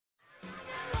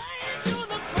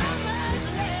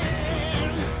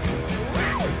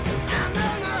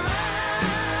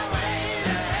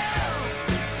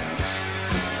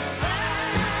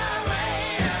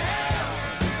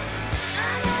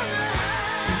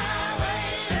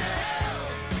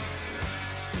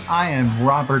I am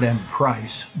Robert M.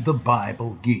 Price, the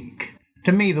Bible Geek.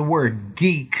 To me, the word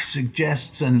geek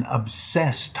suggests an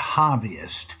obsessed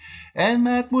hobbyist, and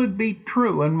that would be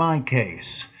true in my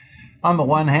case. On the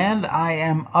one hand, I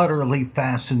am utterly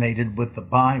fascinated with the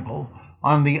Bible.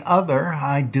 On the other,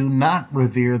 I do not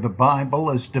revere the Bible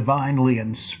as divinely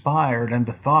inspired and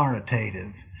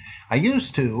authoritative. I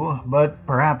used to, but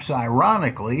perhaps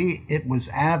ironically, it was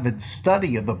avid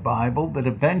study of the Bible that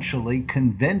eventually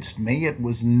convinced me it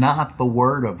was not the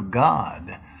Word of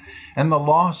God. And the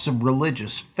loss of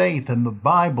religious faith in the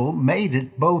Bible made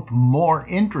it both more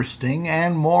interesting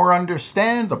and more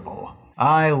understandable.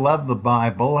 I love the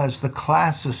Bible as the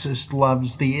classicist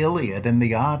loves the Iliad and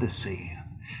the Odyssey.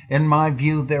 In my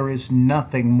view, there is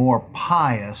nothing more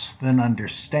pious than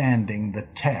understanding the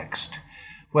text.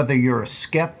 Whether you're a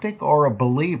skeptic or a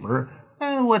believer,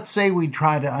 let's say we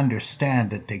try to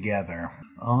understand it together.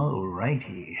 All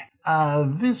righty.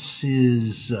 This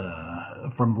is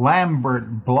from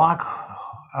Lambert Blockhuis.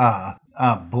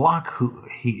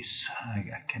 I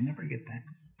can never get that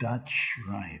Dutch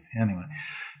right. Anyway,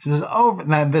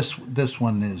 now this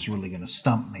one is really going to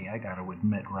stump me, I got to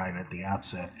admit right at the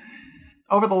outset.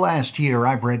 Over the last year,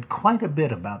 I've read quite a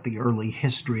bit about the early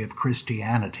history of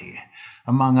Christianity.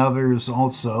 Among others,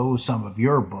 also some of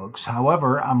your books.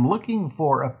 However, I'm looking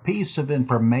for a piece of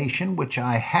information which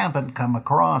I haven't come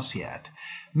across yet.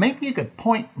 Maybe you could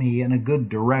point me in a good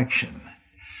direction.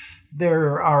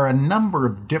 There are a number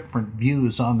of different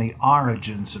views on the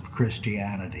origins of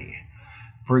Christianity.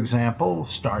 For example,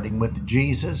 starting with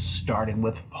Jesus, starting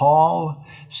with Paul,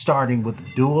 starting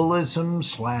with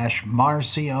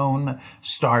dualism/Marcion,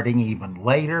 starting even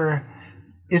later.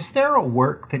 Is there a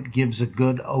work that gives a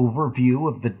good overview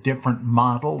of the different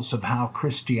models of how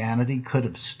Christianity could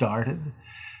have started,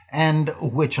 and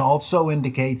which also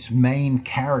indicates main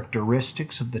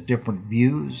characteristics of the different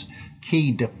views,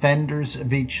 key defenders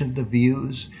of each of the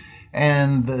views,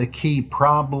 and the key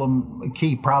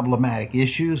problematic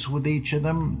issues with each of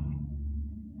them?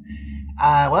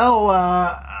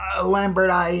 Lambert,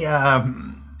 I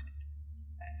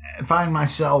find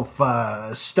myself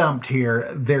stumped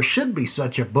here. There should be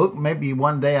such a book. Maybe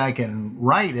one day I can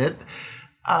write it.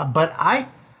 But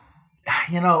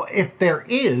if there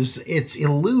is, it's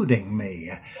eluding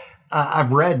me.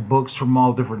 I've read books from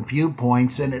all different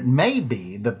viewpoints, and it may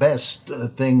be the best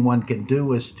thing one can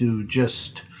do is to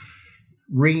just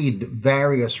read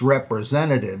various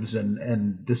representatives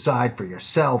and decide for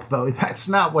yourself, though that's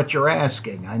not what you're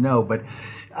asking, I know. But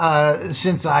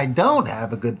since I don't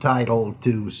have a good title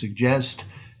to suggest,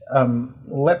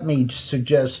 let me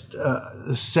suggest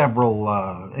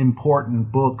several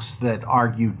important books that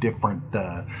argue different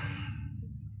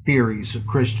theories of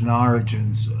Christian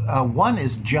origins. One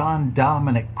is John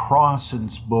Dominic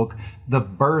Crossan's book, The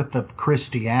Birth of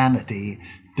Christianity,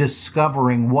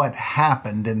 Discovering What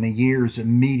Happened in the Years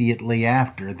Immediately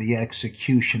After the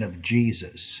Execution of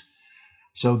Jesus.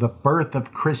 So, The Birth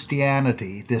of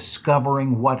Christianity,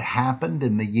 Discovering What Happened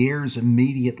in the Years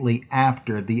Immediately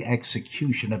After the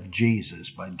Execution of Jesus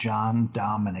by John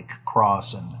Dominic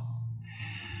Crossan.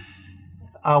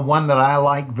 One that I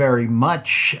like very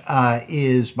much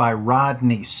is by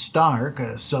Rodney Stark,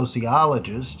 a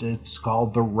sociologist. It's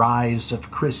called The Rise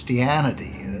of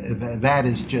Christianity. That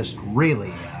is just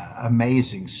really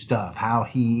amazing stuff, how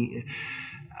he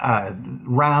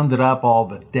rounded up all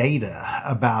the data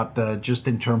about just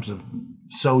in terms of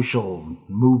social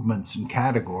movements and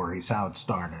categories, how it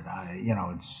started.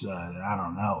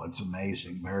 It's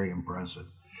amazing, very impressive.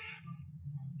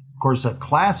 Of course, a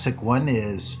classic one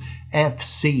is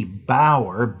F.C.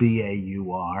 Bauer,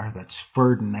 B-A-U-R, that's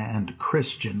Ferdinand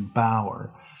Christian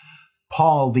Bauer,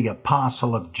 Paul the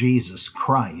Apostle of Jesus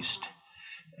Christ,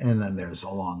 and then there's a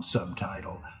long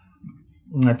subtitle.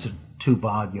 That's a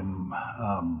 2-volume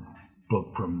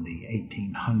book from the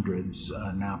 1800s,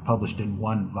 now published in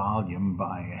 1 volume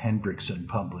by Hendrickson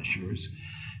Publishers,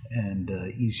 and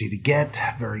easy to get,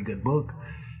 very good book.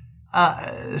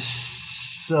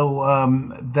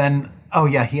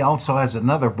 He also has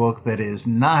another book that is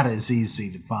not as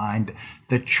easy to find,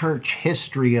 The Church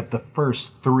History of the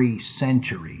First 3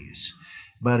 Centuries.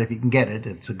 But if you can get it,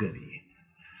 it's a goodie.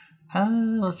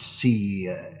 Let's see.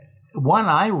 One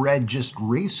I read just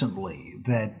recently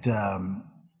that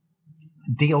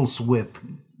deals with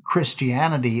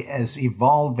Christianity as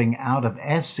evolving out of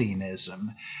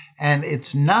Essenism. And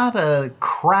it's not a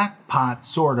crackpot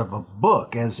sort of a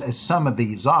book, as some of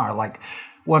these are. Like,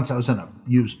 once I was in a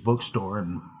used bookstore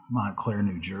in Montclair,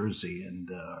 New Jersey, and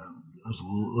I was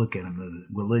looking in the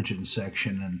religion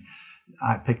section, and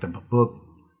I picked up a book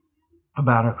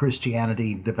about how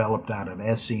Christianity developed out of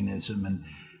Essenism, and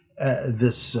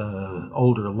this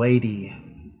older lady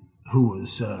who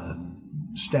was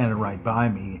standing right by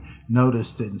me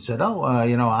noticed it and said, "Oh,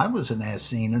 I was an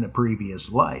Essene in a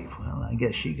previous life." Well, I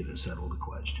guess she could have settled the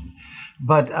question.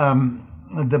 But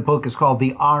the book is called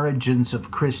The Origins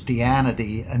of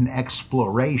Christianity, an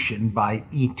Exploration by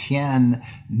Etienne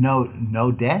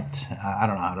Naudet. I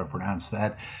don't know how to pronounce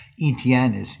that.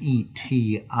 Etienne is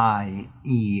Etienne.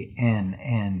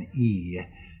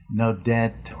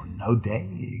 Naudet, or Naudet,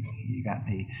 you got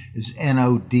me, is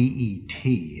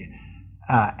Nodet.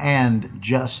 And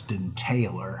Justin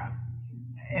Taylor.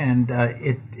 And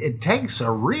it takes a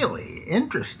really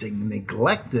interesting,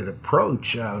 neglected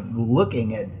approach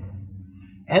looking at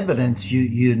evidence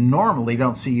you normally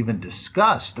don't see even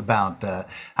discussed about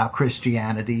how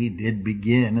Christianity did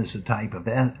begin as a type of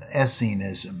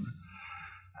Essenism.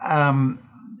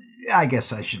 I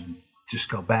guess I should just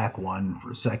go back one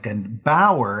for a second.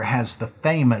 Bauer has the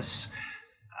famous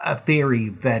theory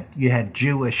that you had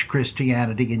Jewish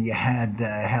Christianity and you had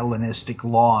Hellenistic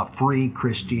law-free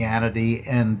Christianity,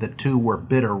 and the two were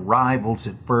bitter rivals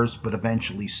at first, but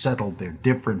eventually settled their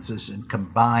differences and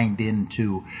combined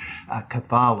into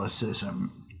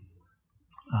Catholicism.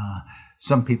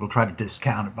 Some people try to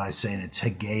discount it by saying it's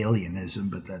Hegelianism,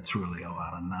 but that's really a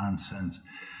lot of nonsense.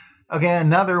 Okay,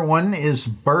 another one is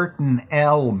Burton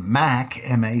L. Mack,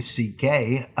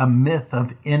 M-A-C-K, A Myth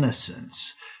of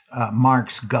Innocence.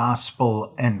 Mark's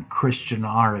Gospel and Christian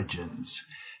Origins.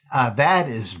 That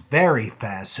is very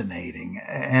fascinating,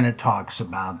 and it talks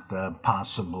about the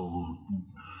possible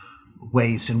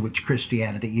ways in which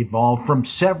Christianity evolved from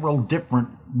several different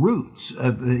roots.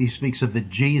 He speaks of the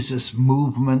Jesus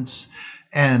movements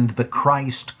and the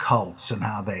Christ cults and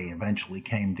how they eventually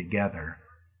came together.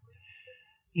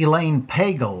 Elaine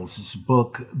Pagel's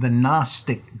book, The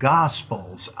Gnostic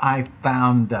Gospels, I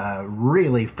found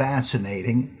really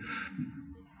fascinating.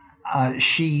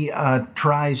 She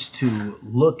tries to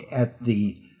look at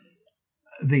the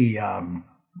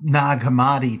Nag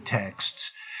Hammadi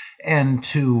texts and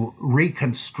to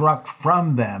reconstruct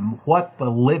from them what the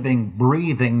living,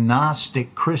 breathing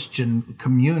Gnostic Christian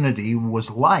community was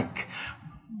like.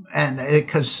 And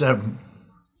because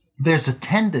there's a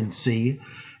tendency,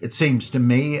 it seems to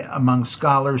me, among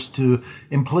scholars to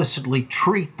implicitly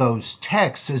treat those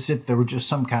texts as if they were just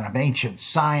some kind of ancient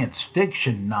science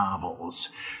fiction novels.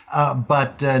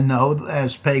 But no,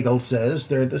 as Pagel says,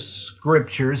 they're the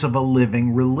scriptures of a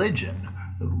living religion,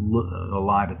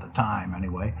 alive at the time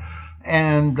anyway.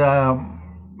 And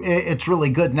it's really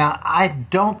good. Now, I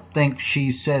don't think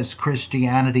she says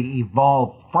Christianity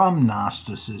evolved from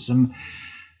Gnosticism.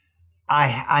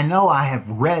 I know I have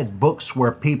read books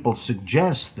where people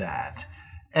suggest that,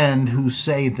 and who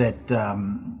say that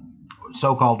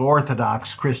so-called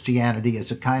Orthodox Christianity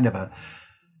is a kind of a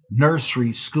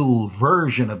nursery school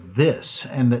version of this,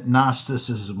 and that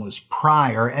Gnosticism was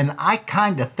prior. And I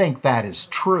kind of think that is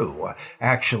true,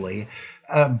 actually,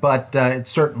 but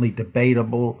it's certainly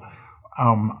debatable.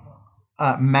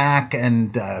 Mack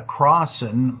and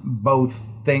Crossan both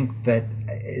think that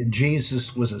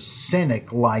Jesus was a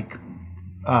cynic-like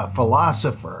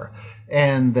philosopher,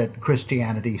 and that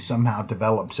Christianity somehow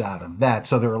develops out of that.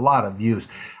 So there are a lot of views.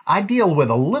 I deal with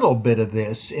a little bit of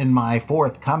this in my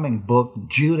forthcoming book,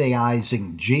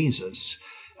 Judaizing Jesus,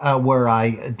 where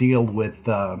I deal with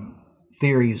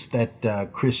theories that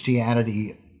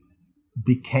Christianity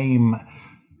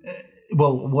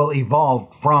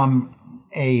evolved from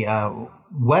a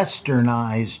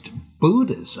westernized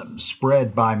Buddhism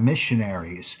spread by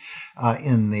missionaries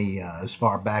in the as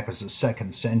far back as the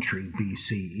 2nd century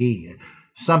BCE.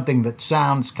 Something that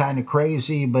sounds kind of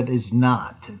crazy, but is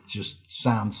not. It just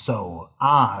sounds so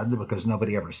odd because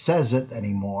nobody ever says it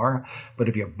anymore. But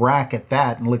if you bracket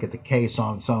that and look at the case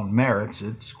on its own merits,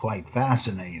 it's quite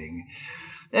fascinating.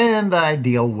 And I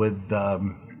deal with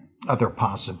other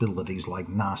possibilities like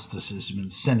Gnosticism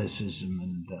and cynicism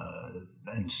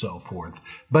and so forth.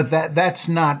 But that's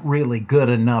not really good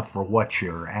enough for what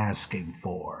you're asking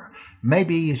for.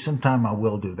 Maybe sometime I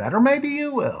will do that, or maybe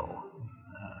you will.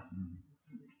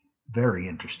 Very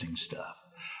interesting stuff.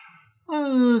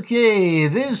 Okay,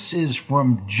 this is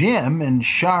from Jim in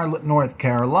Charlotte, North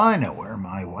Carolina, where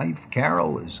my wife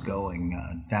Carol is going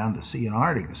down to see an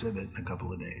art exhibit in a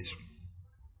couple of days.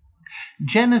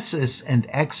 Genesis and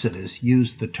Exodus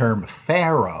use the term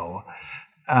Pharaoh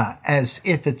as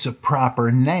if it's a proper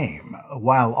name,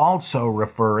 while also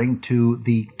referring to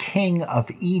the King of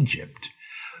Egypt.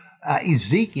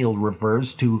 Ezekiel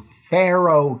refers to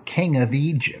Pharaoh, King of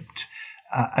Egypt.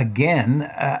 Again,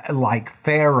 like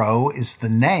Pharaoh is the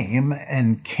name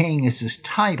and King is his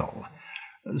title.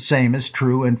 The same is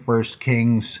true in 1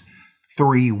 Kings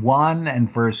 3:1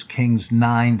 and 1 Kings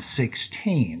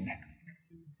 9:16.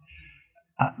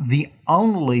 The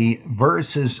only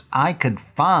verses I could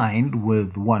find,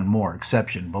 with one more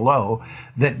exception below,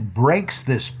 that breaks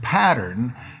this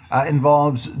pattern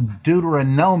involve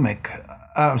Deuteronomic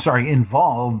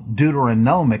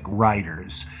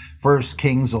writers. 1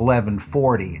 Kings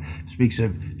 11:40 speaks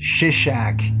of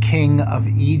Shishak, king of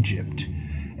Egypt,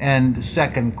 and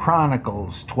 2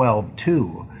 Chronicles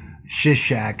 12:2,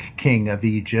 Shishak, king of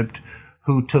Egypt,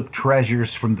 who took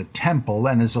treasures from the temple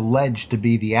and is alleged to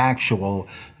be the actual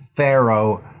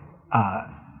Pharaoh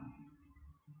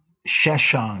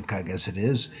Sheshonk, I guess it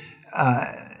is,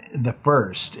 the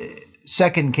first.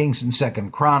 2 Kings and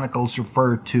 2 Chronicles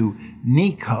refer to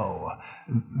Necho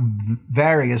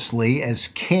variously as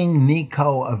King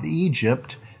Necho of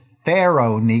Egypt,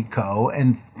 Pharaoh Necho,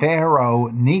 and Pharaoh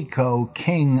Necho,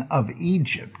 king of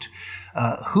Egypt,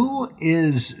 who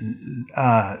is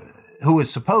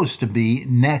supposed to be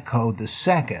Necho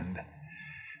II.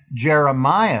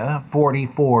 Jeremiah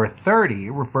 44:30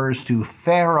 refers to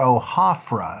Pharaoh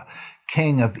Hophra,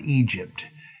 king of Egypt.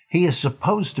 He is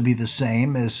supposed to be the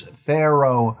same as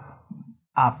Pharaoh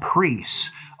Apris,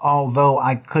 although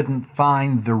I couldn't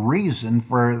find the reason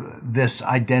for this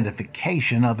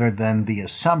identification other than the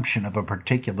assumption of a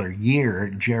particular year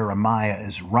Jeremiah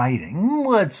is writing.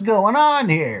 What's going on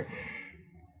here?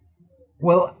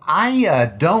 Well, I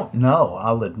don't know,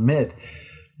 I'll admit,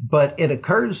 but it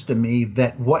occurs to me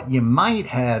that what you might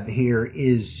have here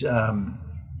is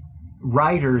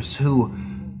writers who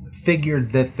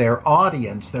figured that their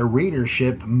audience, their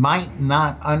readership, might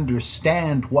not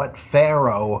understand what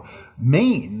Pharaoh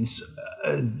means,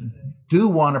 do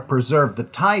want to preserve the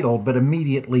title, but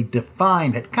immediately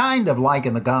define it, kind of like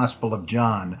in the Gospel of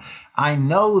John. I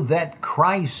know that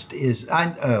Christ is, I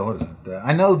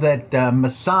know that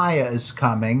Messiah is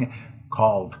coming,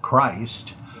 called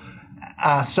Christ.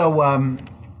 So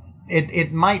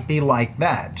it might be like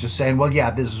that, just saying, well, yeah,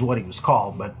 this is what he was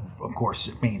called, but of course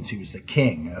it means he was the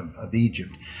king of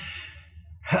Egypt.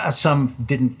 Some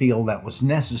didn't feel that was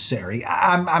necessary.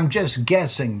 I'm just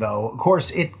guessing, though. Of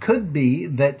course, it could be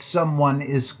that one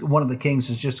of the kings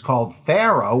is just called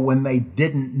Pharaoh when they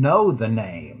didn't know the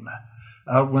name,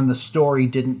 when the story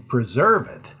didn't preserve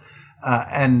it.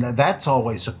 And that's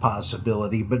always a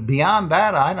possibility. But beyond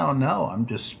that, I don't know. I'm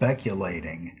just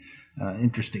speculating.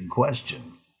 Interesting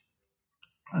question.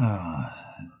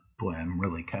 Boy, I'm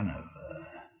really kind of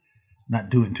not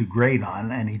doing too great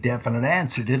on any definite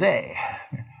answer today.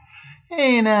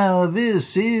 Hey, now,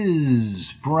 this is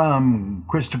from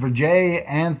Christopher J.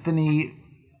 Anthony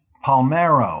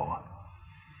Palmero.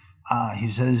 He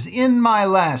says, in my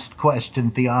last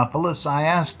question, Theophilus, I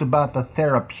asked about the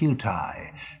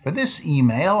therapeutai. For this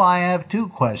email, I have two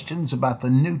questions about the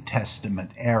New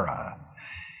Testament era.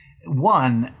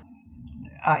 One,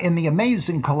 in the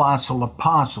Amazing Colossal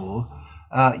Apostle,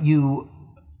 you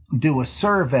do a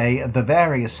survey of the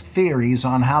various theories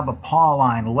on how the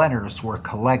Pauline letters were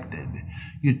collected.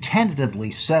 You tentatively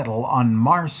settle on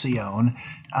Marcion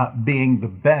being the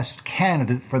best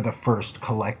candidate for the first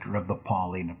collector of the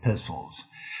Pauline epistles.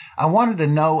 I wanted to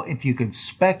know if you could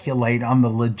speculate on the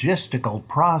logistical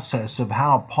process of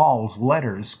how Paul's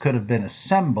letters could have been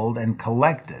assembled and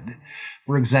collected.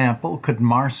 For example, could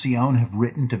Marcion have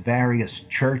written to various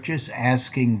churches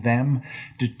asking them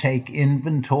to take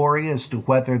inventory as to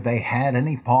whether they had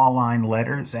any Pauline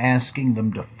letters, asking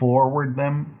them to forward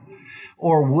them?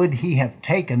 Or would he have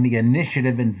taken the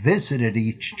initiative and visited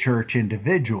each church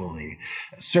individually,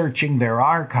 searching their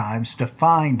archives to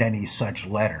find any such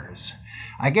letters?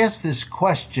 I guess this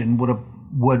question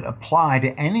would apply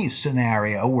to any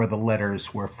scenario where the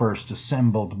letters were first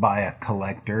assembled by a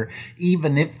collector,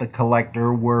 even if the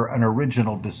collector were an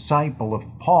original disciple of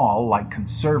Paul, like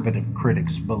conservative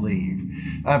critics believe.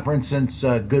 For instance,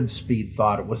 Goodspeed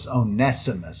thought it was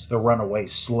Onesimus, the runaway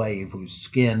slave whose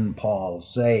skin Paul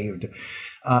saved,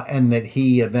 and that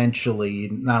he eventually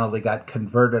not only got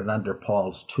converted under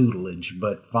Paul's tutelage,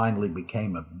 but finally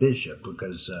became a bishop,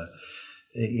 because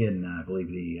in, I believe,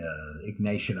 the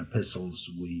Ignatian epistles,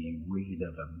 we read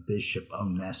of a Bishop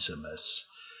Onesimus.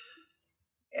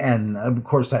 And, of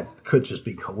course, that could just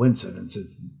be coincidence.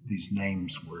 These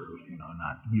names were,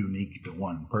 not unique to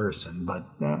one person, but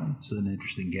it's an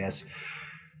interesting guess.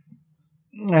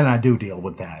 And I do deal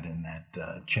with that in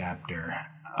that chapter.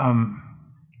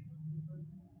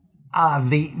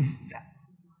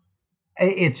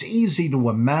 It's easy to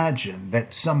imagine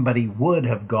that somebody would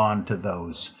have gone to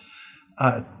those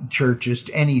churches,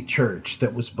 to any church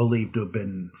that was believed to have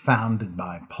been founded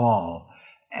by Paul,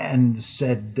 and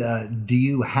said, do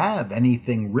you have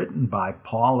anything written by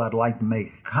Paul? I'd like to make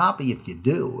a copy if you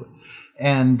do.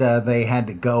 and they had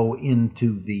to go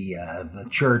into the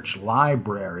church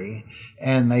library,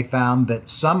 and they found that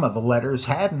some of the letters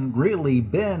hadn't really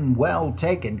been well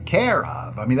taken care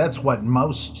of. I mean, that's what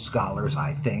most scholars,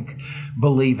 I think,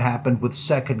 believe happened with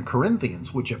 2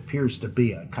 Corinthians, which appears to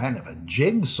be a kind of a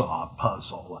jigsaw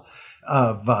puzzle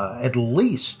of at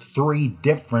least 3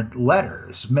 different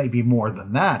letters, maybe more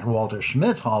than that. Walter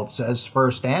Schmidthold says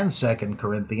 1st and 2nd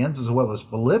Corinthians, as well as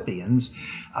Philippians,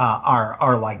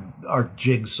 are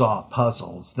jigsaw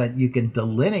puzzles that you can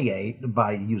delineate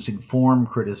by using form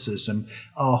criticism,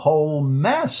 a whole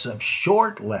mess of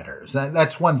short letters.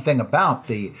 That's one thing about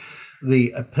the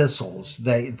epistles.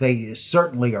 They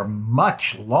certainly are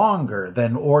much longer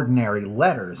than ordinary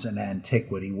letters in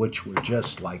antiquity, which were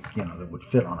just like, that would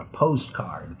fit on a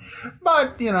postcard.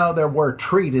 But, there were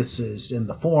treatises in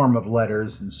the form of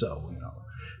letters, and so,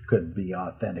 could be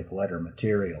authentic letter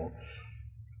material.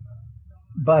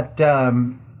 But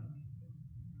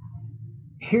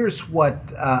here's what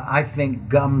I think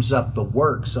gums up the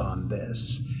works on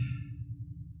this.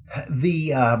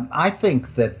 I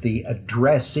think that the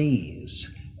addressees,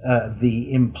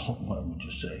 the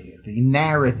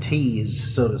narratees,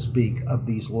 so to speak, of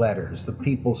these letters, the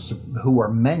people who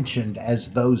are mentioned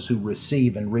as those who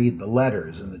receive and read the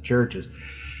letters in the churches,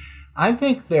 I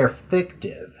think they're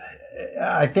fictive.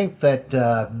 I think that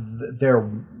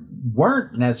there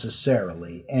weren't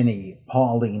necessarily any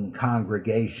Pauline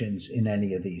congregations in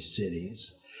any of these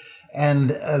cities,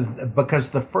 and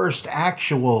because the first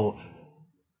actual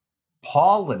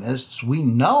Paulinists we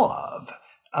know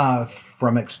of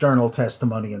from external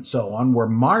testimony and so on were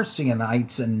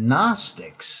Marcionites and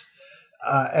Gnostics.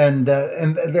 And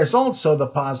there's also the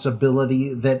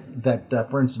possibility that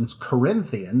for instance,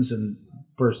 Corinthians, and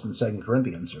 1st and 2nd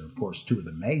Corinthians are, of course, 2 of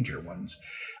the major ones,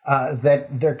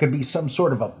 that there could be some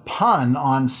sort of a pun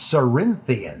on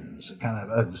Cerinthians, kind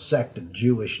of a sect of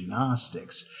Jewish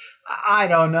Gnostics. I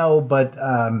don't know, but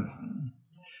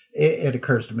it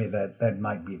occurs to me that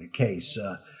might be the case.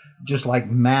 Just like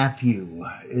Matthew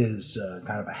is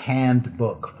kind of a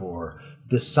handbook for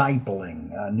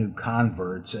discipling new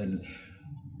converts, and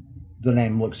the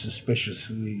name looks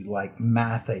suspiciously like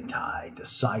Matthetai,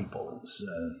 disciples.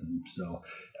 So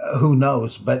who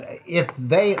knows? But if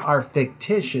they are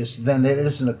fictitious, then it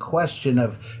isn't a question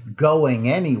of going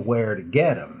anywhere to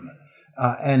get them.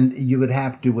 And you would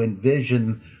have to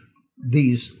envision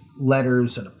these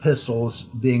letters and epistles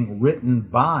being written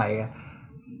by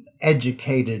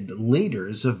educated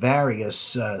leaders of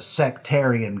various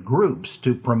sectarian groups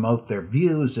to promote their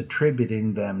views,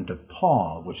 attributing them to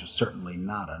Paul, which is certainly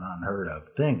not an unheard of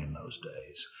thing in those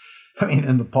days. I mean,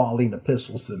 in the Pauline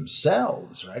epistles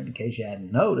themselves, right, in case you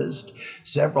hadn't noticed,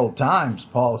 several times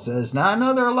Paul says, now I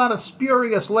know there are a lot of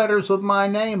spurious letters with my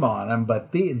name on them,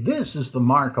 but this is the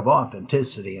mark of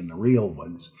authenticity in the real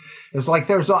ones. It's like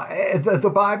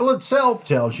the Bible itself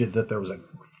tells you that there was a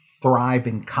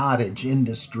thriving cottage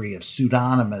industry of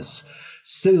pseudonymous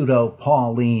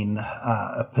pseudo-Pauline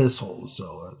epistles,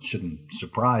 so it shouldn't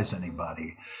surprise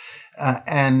anybody.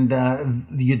 And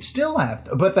you'd still have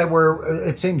to, but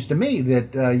it seems to me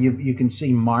that you can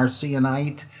see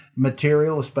Marcionite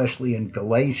material, especially in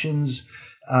Galatians.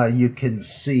 You can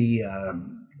see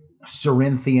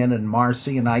Cerinthian and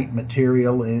Marcionite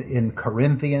material in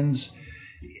Corinthians,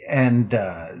 and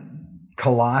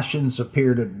Colossians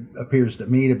appears to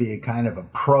me to be a kind of a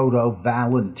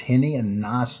proto-Valentinian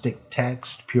Gnostic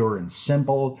text, pure and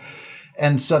simple.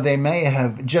 And so they may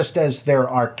have, just as there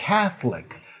are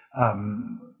Catholic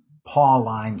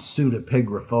Pauline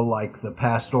pseudepigrapha like the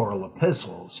pastoral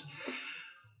epistles,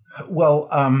 well,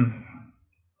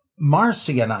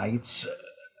 Marcionites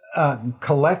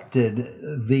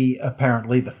collected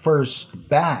apparently the first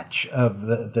batch of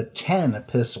the 10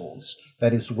 epistles,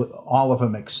 that is, with all of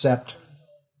them except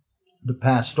the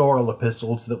pastoral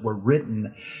epistles that were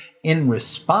written in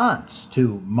response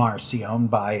to Marcion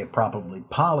by probably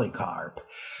Polycarp.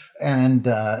 And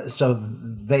so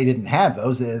they didn't have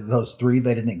those 3,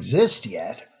 they didn't exist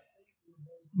yet.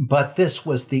 But this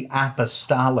was the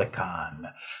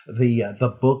Apostolicon,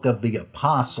 the book of the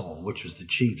Apostle, which was the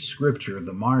chief scripture of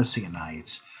the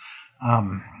Marcionites.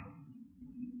 And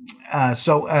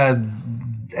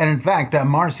in fact,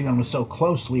 Marcion was so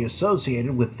closely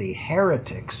associated with the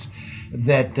heretics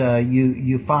that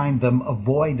you find them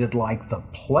avoided like the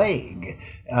plague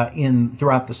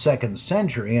throughout the 2nd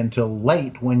century until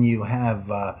late, when you have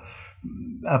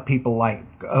people like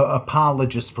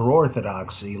apologists for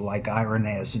orthodoxy, like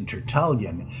Irenaeus and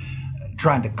Tertullian,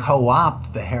 trying to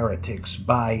co-opt the heretics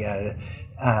by,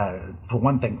 for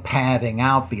one thing, padding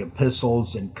out the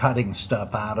epistles and cutting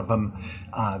stuff out of them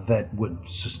that would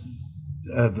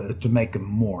to make them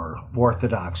more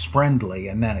Orthodox friendly,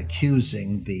 and then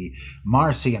accusing the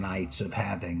Marcionites of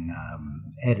having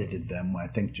edited them. I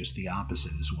think just the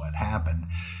opposite is what happened.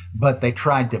 But they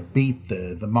tried to beat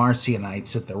the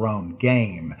Marcionites at their own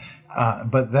game.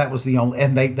 But that was the only,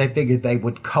 and they figured they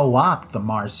would co-opt the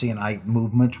Marcionite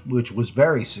movement, which was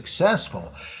very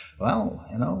successful. Well,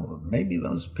 maybe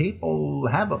those people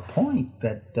have a point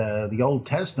that the Old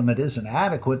Testament isn't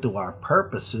adequate to our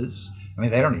purposes. I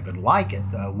mean, they don't even like it.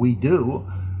 We do.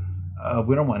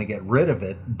 We don't want to get rid of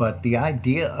it. But the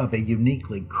idea of a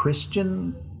uniquely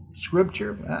Christian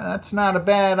scripture, that's not a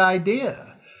bad idea.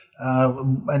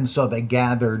 And so they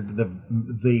gathered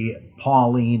the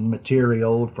Pauline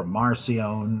material from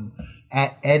Marcion,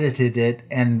 edited it,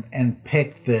 and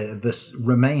picked the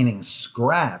remaining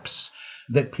scraps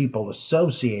that people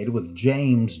associated with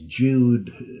James,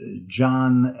 Jude,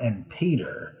 John, and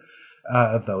Peter.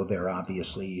 Though they're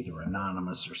obviously either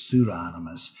anonymous or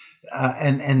pseudonymous,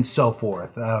 and so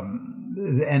forth.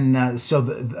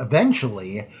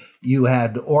 Eventually you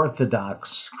had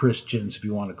Orthodox Christians, if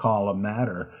you want to call them that,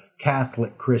 or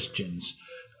Catholic Christians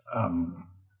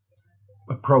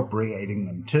appropriating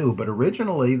them too. But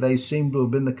originally they seem to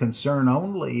have been the concern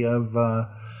only of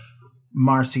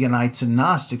Marcionites and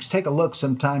Gnostics. Take a look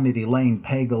sometime at Elaine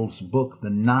Pagel's book,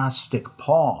 The Gnostic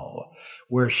Paul,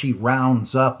 where she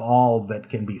rounds up all that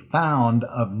can be found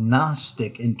of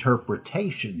Gnostic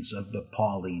interpretations of the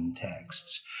Pauline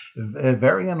texts.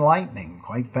 Very enlightening,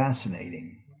 quite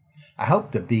fascinating. I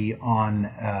hope to be on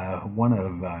one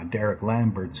of Derek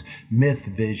Lambert's Myth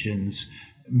Vision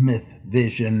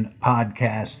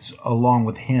podcasts along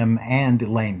with him and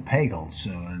Elaine Pagel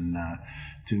soon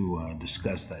to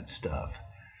discuss that stuff.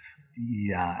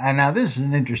 Yeah, and now this is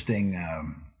an interesting...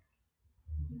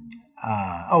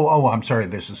 I'm sorry,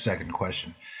 there's a second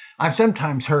question. I've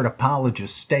sometimes heard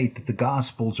apologists state that the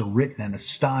Gospels are written in a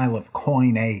style of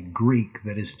Koine Greek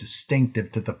that is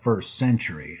distinctive to the first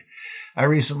century. I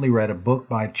recently read a book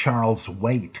by Charles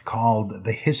Waite called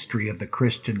The History of the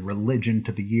Christian Religion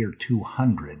to the Year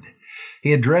 200.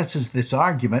 He addresses this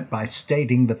argument by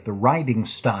stating that the writing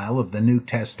style of the New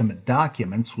Testament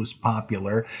documents was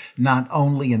popular not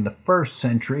only in the first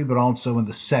century but also in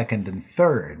the second and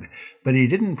third, but he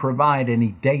didn't provide any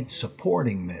dates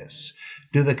supporting this.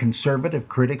 Do the conservative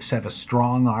critics have a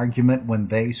strong argument when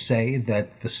they say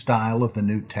that the style of the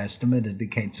New Testament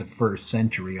indicates a first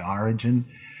century origin?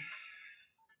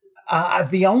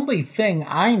 The only thing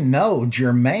I know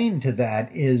germane to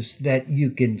that is that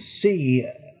you can see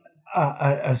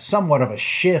a somewhat of a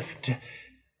shift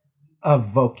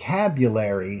of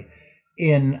vocabulary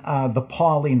in the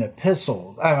Pauline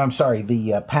epistle.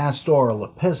 The pastoral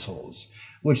epistles,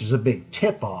 which is a big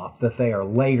tip-off that they are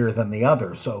later than the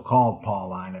other so-called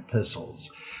Pauline epistles.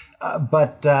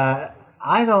 But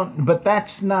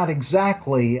that's not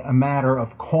exactly a matter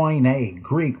of Koine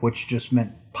Greek, which just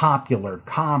meant popular,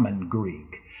 common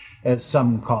Greek, as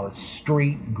some call it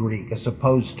street Greek, as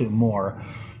opposed to more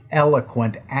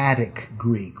eloquent Attic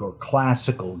Greek or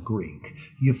classical Greek.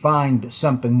 You find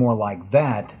something more like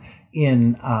that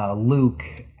in Luke,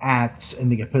 Acts,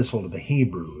 and the Epistle to the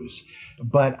Hebrews.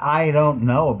 But I don't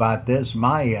know about this.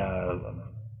 My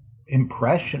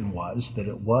impression was that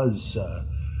it was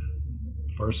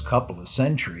first couple of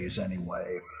centuries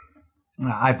anyway.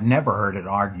 I've never heard it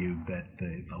argued that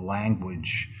the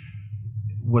language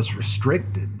was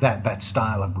restricted, that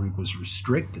style of Greek was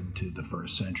restricted to the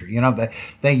first century.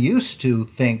 They used to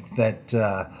think that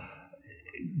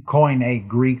Koine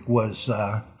Greek was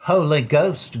Holy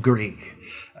Ghost Greek,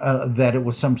 that it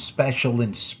was some special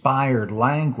inspired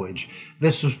language.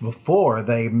 This was before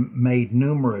they made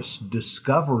numerous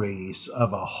discoveries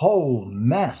of a whole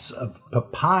mess of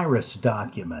papyrus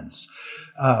documents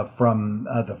from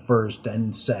the first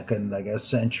and second,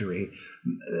 century.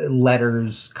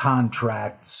 Letters,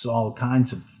 contracts, all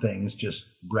kinds of things, just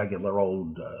regular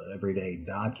old everyday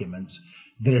documents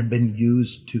that had been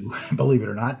used to, believe it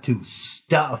or not, to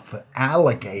stuff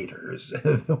alligators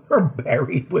that were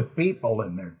buried with people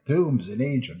in their tombs in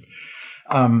Egypt.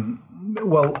 That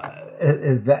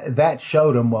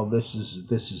showed them, this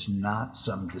is not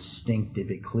some distinctive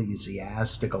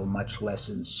ecclesiastical, much less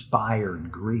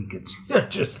inspired Greek. It's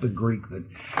just the Greek that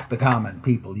the common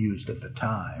people used at the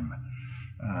time.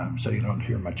 So you don't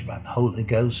hear much about Holy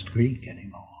Ghost Greek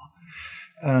anymore.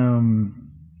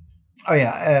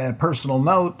 Personal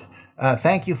note,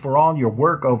 Thank you for all your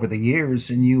work over the years,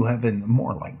 and you have been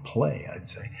more like play, I'd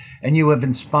say. And you have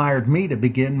inspired me to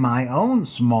begin my own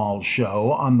small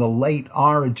show on the late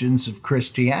origins of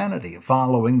Christianity,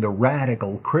 following the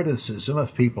radical criticism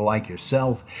of people like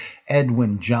yourself,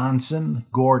 Edwin Johnson,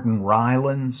 Gordon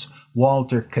Rylance,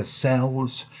 Walter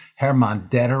Cassels, Herman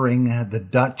Dettering, the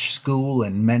Dutch School,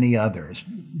 and many others.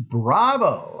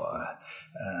 Bravo!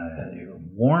 You're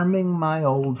warming my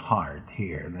old heart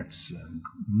here. That's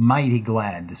mighty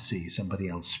glad to see somebody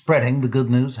else spreading the good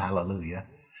news. Hallelujah.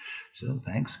 So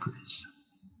thanks, Chris.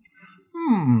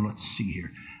 Let's see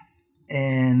here.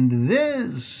 And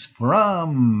this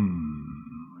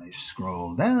from, I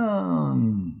scroll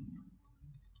down.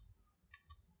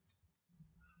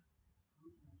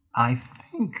 I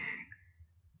think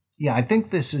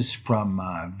this is from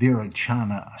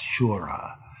Virachana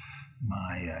Ashura,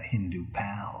 my Hindu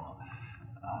pal,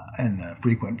 and a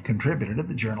frequent contributor to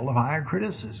the Journal of Higher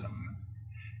Criticism.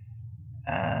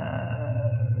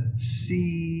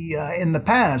 In the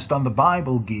past, on the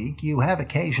Bible Geek, you have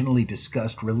occasionally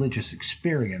discussed religious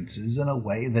experiences in a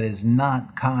way that is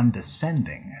not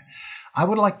condescending. I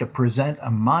would like to present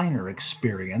a minor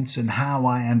experience and how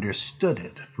I understood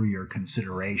it for your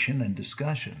consideration and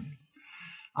discussion.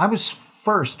 I was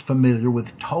first familiar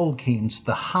with Tolkien's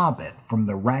The Hobbit from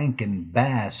the Rankin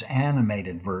Bass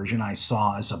animated version I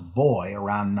saw as a boy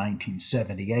around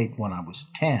 1978 when I was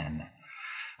 10.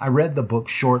 I read the book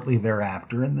shortly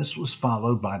thereafter, and this was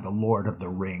followed by The Lord of the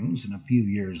Rings, and a few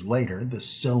years later, The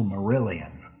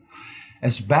Silmarillion.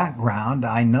 As background,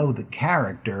 I know the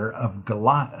character of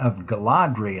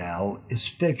Galadriel is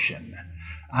fiction.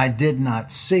 I did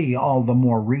not see all the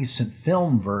more recent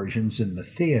film versions in the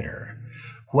theater.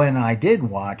 When I did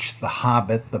watch The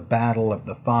Hobbit, The Battle of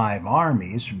the Five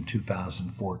Armies from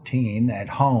 2014 at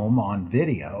home on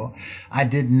video, I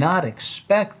did not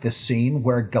expect the scene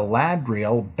where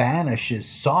Galadriel banishes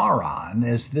Sauron,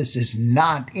 as this is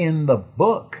not in the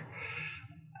book.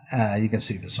 You can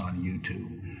see this on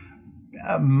YouTube.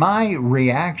 My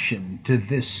reaction to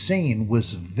this scene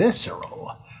was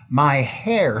visceral. My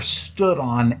hair stood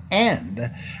on end,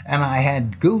 and I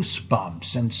had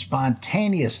goosebumps and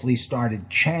spontaneously started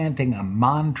chanting a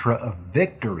mantra of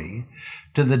victory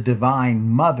to the Divine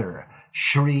Mother,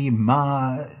 Shri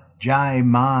Ma, Jai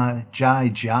Ma, Jai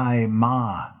Jai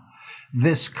Ma.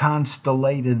 This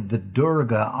constellated the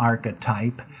Durga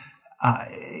archetype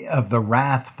of the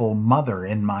wrathful mother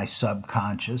in my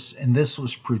subconscious, and this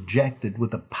was projected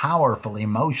with a powerful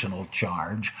emotional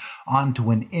charge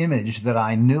onto an image that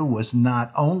I knew was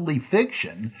not only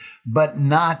fiction, but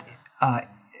not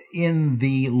in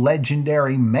the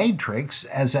legendary Matrix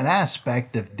as an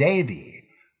aspect of Devi,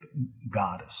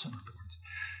 goddess, in other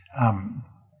words.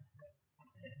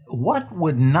 What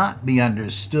would not be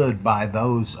understood by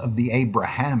those of the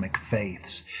Abrahamic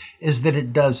faiths is that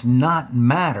it does not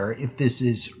matter if this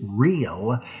is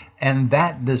real, and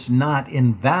that does not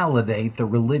invalidate the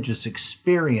religious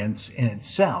experience in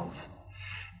itself.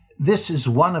 This is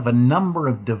one of a number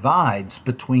of divides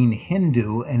between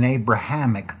Hindu and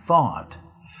Abrahamic thought.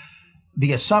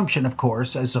 The assumption, of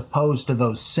course, as opposed to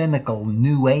those cynical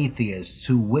new atheists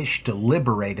who wish to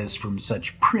liberate us from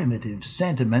such primitive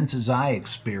sentiments as I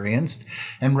experienced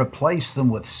and replace them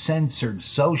with censored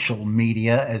social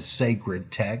media as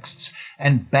sacred texts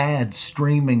and bad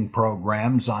streaming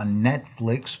programs on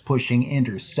Netflix pushing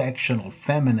intersectional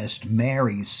feminist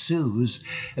Mary Sues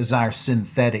as our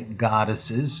synthetic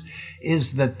goddesses,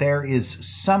 is that there is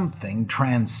something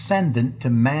transcendent to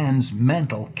man's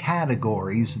mental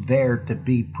categories there to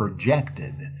be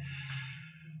projected.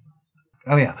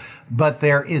 But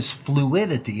there is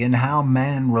fluidity in how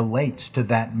man relates to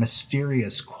that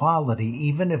mysterious quality,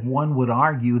 even if one would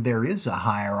argue there is a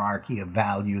hierarchy of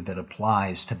value that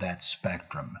applies to that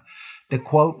spectrum. To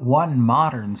quote one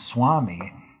modern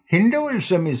Swami,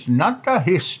 Hinduism is not a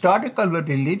historical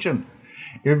religion.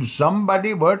 If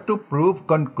somebody were to prove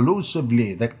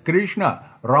conclusively that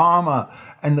Krishna, Rama,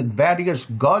 and the various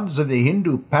gods of the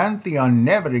Hindu pantheon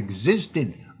never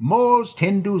existed, most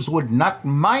Hindus would not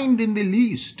mind in the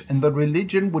least, and the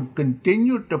religion would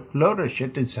continue to flourish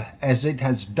as it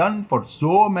has done for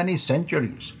so many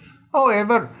centuries.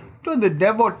 However, to the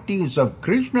devotees of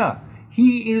Krishna,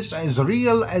 he is as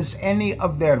real as any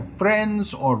of their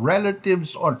friends or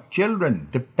relatives or children,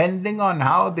 depending on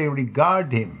how they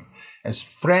regard him, as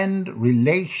friend,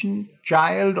 relation,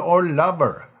 child, or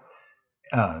lover.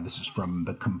 This is from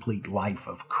The Complete Life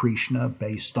of Krishna,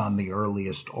 based on the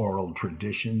earliest oral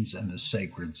traditions and the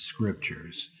sacred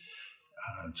scriptures.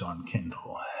 It's on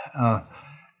Kindle.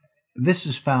 This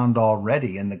is found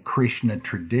already in the Krishna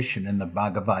tradition in the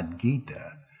Bhagavad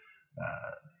Gita.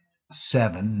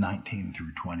 7:19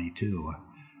 through 22.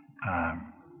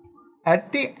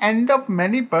 At the end of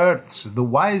many births, the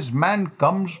wise man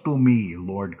comes to me,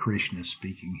 Lord Krishna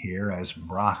speaking here as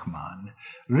Brahman,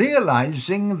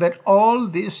 realizing that all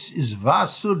this is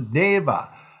Vasudeva,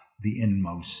 the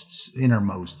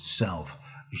innermost self.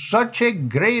 Such a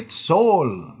great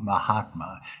soul,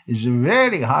 Mahatma, is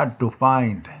very hard to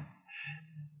find.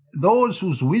 Those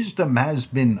whose wisdom has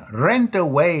been rent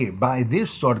away by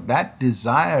this or that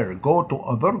desire go to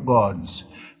other gods,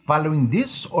 following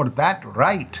this or that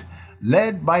rite,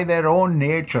 led by their own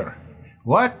nature.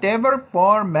 Whatever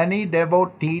form any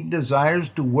devotee desires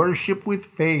to worship with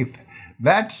faith,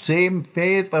 that same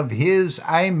faith of his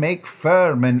I make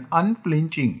firm and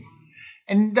unflinching.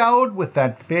 Endowed with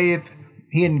that faith,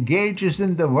 he engages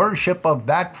in the worship of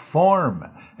that form,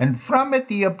 and from it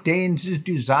he obtains his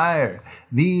desire,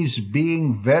 these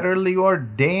being verily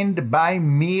ordained by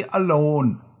me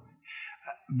alone.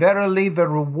 Verily the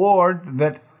reward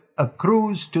that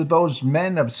accrues to those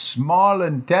men of small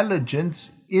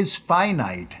intelligence is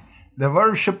finite. The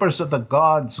worshippers of the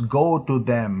gods go to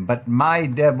them, but my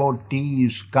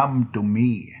devotees come to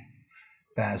me.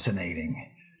 Fascinating.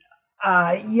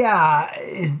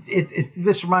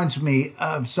 This reminds me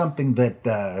of something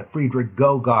that Friedrich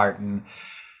Gogarten,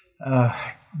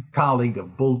 colleague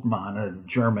of Bultmann, a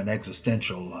German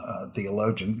existential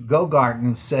theologian,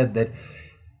 Gogarten said that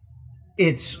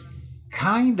it's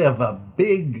kind of a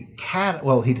big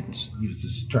he didn't use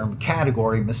this term,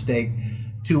 category mistake,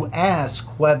 to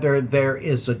ask whether there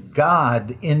is a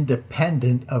God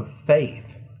independent of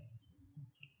faith.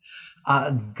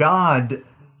 God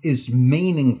is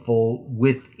meaningful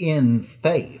within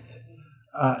faith.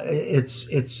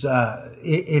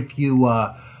 If you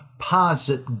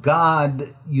posit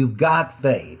God, you've got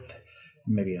faith.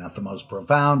 Maybe not the most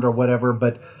profound or whatever,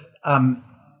 but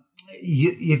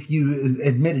if you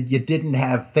admitted you didn't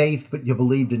have faith but you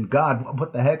believed in God,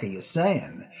 what the heck are you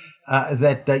saying?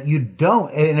 That you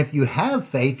don't, and if you have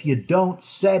faith, you don't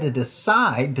set it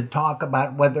aside to talk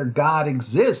about whether God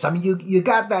exists. I mean, you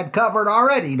got that covered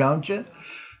already, don't you?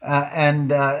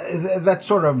 That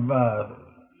sort of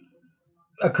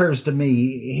occurs to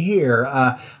me here.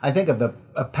 I think of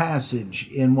a passage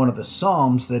in one of the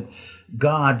Psalms that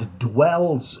God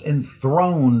dwells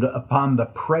enthroned upon the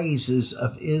praises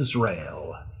of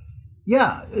Israel.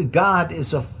 Yeah, God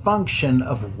is a function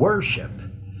of worship.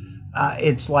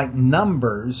 It's like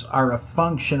numbers are a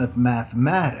function of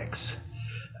mathematics.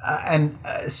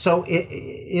 So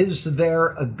is there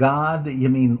a God, you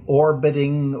mean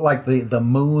orbiting, like the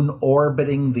moon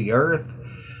orbiting the earth?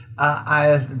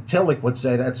 Tillich would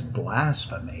say that's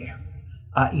blasphemy.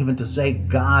 Even to say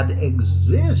God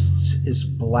exists is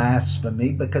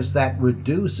blasphemy, because that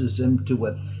reduces him to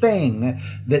a thing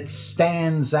that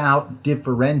stands out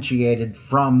differentiated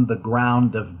from the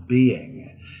ground of being.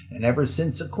 And ever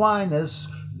since Aquinas,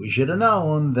 we should have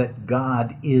known that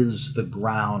God is the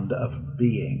ground of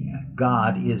being.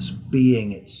 God is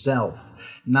being itself,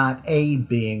 not a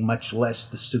being, much less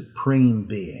the supreme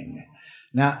being.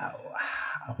 Now,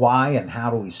 why and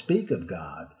how do we speak of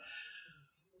God?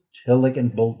 Tillich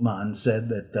and Bultmann said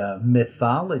that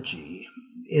mythology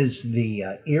is the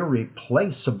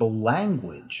irreplaceable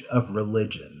language of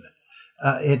religion.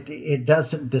 It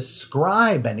doesn't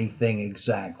describe anything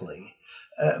exactly,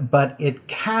 but it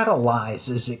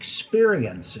catalyzes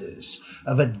experiences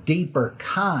of a deeper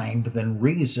kind than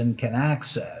reason can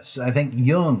access. I think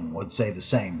Jung would say the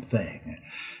same thing.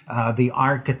 The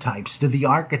archetypes, do the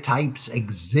archetypes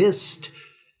exist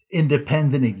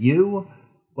independent of you?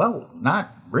 Well,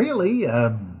 not really,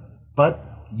 but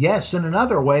yes, in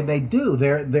another way they do.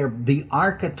 They're the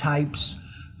archetypes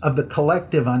of the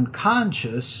collective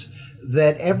unconscious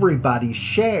that everybody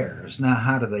shares. Now,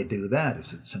 how do they do that?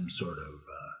 Is it some sort of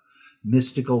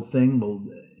mystical thing? Well,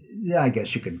 yeah, I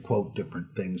guess you could quote different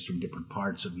things from different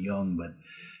parts of Jung, but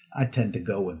I tend to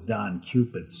go with Don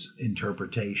Cupid's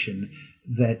interpretation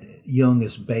that Jung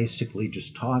is basically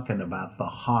just talking about the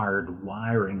hard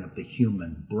wiring of the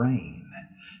human brain,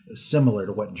 similar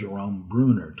to what Jerome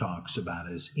Bruner talks about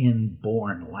as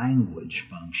inborn language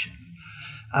function.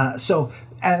 And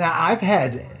I've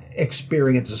had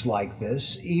experiences like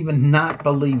this, even not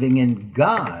believing in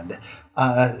God.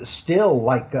 Still,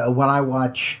 like when I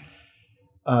watch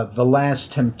The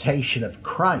Last Temptation of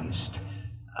Christ,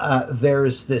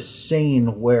 there's this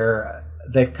scene where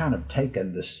they've kind of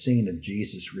taken the scene of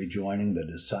Jesus rejoining the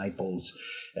disciples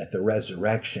at the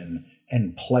resurrection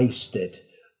and placed it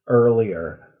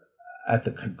earlier at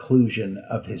the conclusion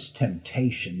of his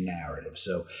temptation narrative.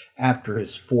 So after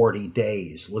his 40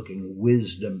 days looking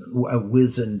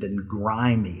wizened and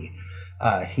grimy,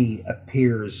 he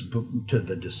appears to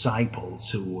the disciples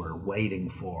who were waiting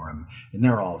for him, and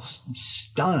they're all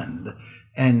stunned.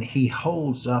 And he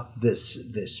holds up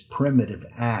this primitive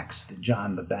axe that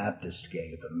John the Baptist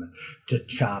gave him to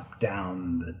chop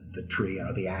down the tree. You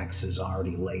know, the axe is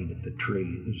already laid at the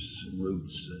tree's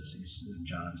roots, as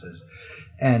John says.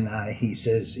 And he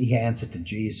hands it to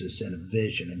Jesus in a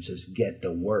vision and says, "Get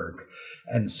to work."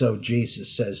 And so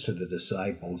Jesus says to the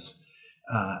disciples,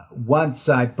 "Once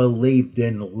I believed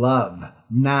in love,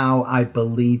 now I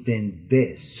believe in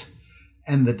this."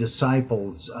 And the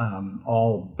disciples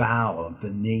all bow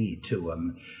the knee to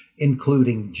him,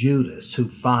 including Judas, who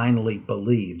finally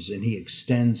believes, and he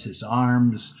extends his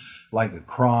arms like a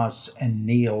cross and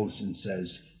kneels and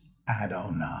says,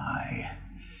 "Adonai."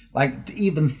 Like,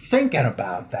 even thinking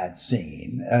about that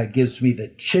scene gives me the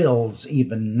chills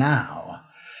even now.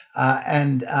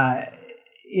 That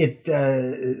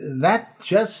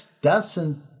just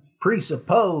doesn't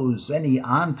presuppose any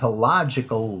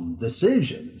ontological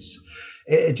decisions.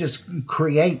 It just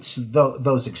creates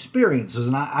those experiences.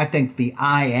 And I think the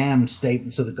I am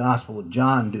statements of the Gospel of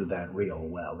John do that real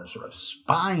well. They're sort of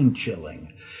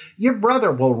spine-chilling. Your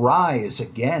brother will rise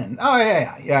again. Oh,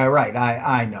 yeah, right.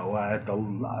 I know. At the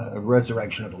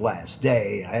resurrection of the last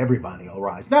day, everybody will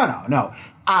rise. No.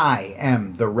 I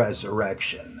am the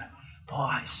resurrection.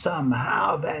 Boy,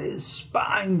 somehow that is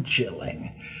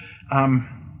spine-chilling.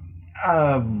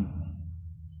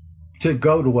 To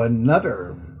go to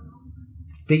another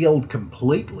field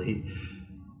completely,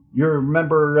 you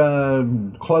remember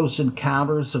Close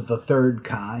Encounters of the Third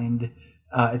Kind?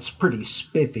 It's pretty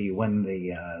spiffy when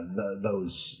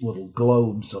those little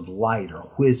globes of light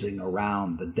are whizzing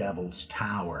around the Devil's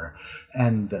Tower,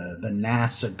 and the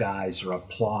NASA guys are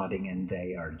applauding, and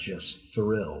they are just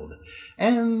thrilled.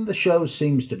 And the show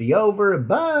seems to be over,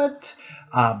 but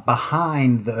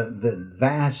behind the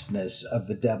vastness of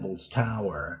the Devil's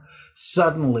Tower,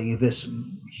 suddenly this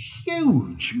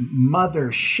huge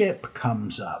mother ship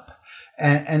comes up,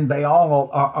 and they all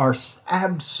are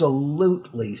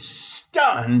absolutely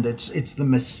stunned. It's the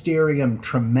Mysterium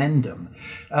Tremendum.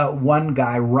 One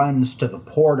guy runs to the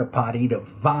porta potty to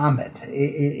vomit.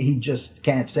 He just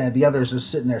can't stand it. The others are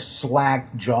sitting there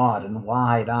slack-jawed and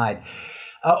wide-eyed.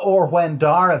 Or when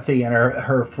Dorothy and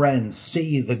her friends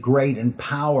see the great and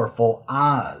powerful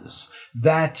Oz,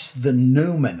 that's the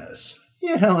numinous.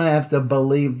 You don't have to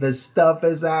believe this stuff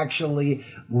is actually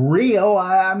real.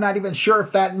 I'm not even sure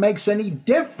if that makes any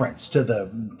difference to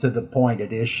the point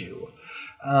at issue.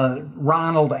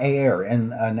 Ronald Eyre,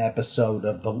 in an episode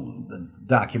of the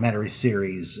documentary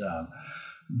series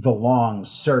The Long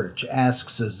Search,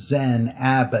 asks a Zen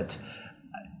abbot,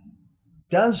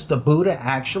 "Does the Buddha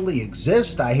actually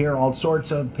exist? I hear all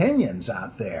sorts of opinions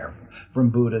out there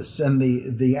from Buddhists." And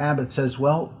the abbot says,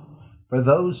 "Well, for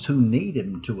those who need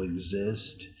him to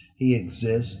exist, he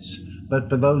exists. But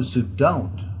for those who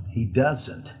don't, he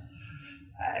doesn't."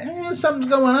 Something's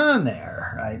going on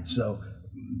there, right? So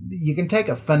you can take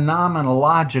a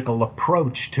phenomenological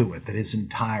approach to it that is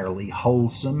entirely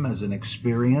wholesome as an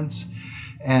experience.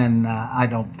 And I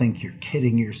don't think you're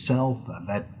kidding yourself.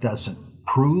 That doesn't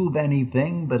prove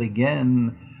anything. But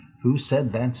again, who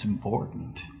said that's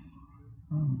important?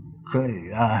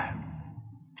 Okay.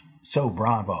 So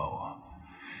bravo.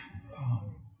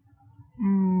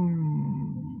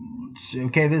 Let's see.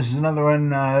 Okay, this is another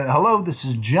one. Hello, this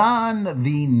is John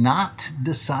the Not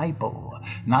Disciple.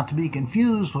 Not to be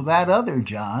confused with that other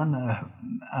John.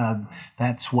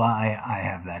 That's why I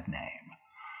have that name.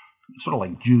 Sort of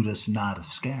like Judas Not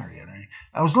Iscariot. Right?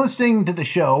 I was listening to the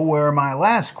show where my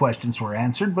last questions were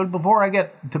answered, but before I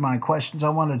get to my questions, I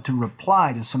wanted to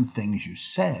reply to some things you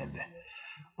said.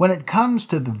 When it comes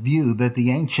to the view that the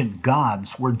ancient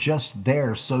gods were just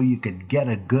there so you could get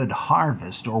a good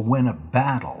harvest or win a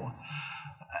battle,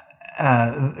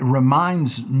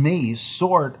 reminds me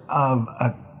sort of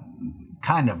a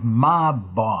kind of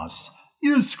mob boss.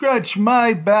 You scratch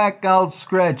my back, I'll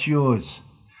scratch yours.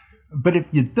 But if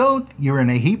you don't, you're in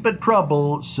a heap of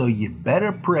trouble, so you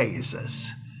better praise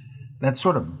us. That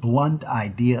sort of blunt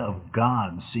idea of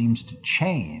God seems to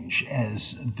change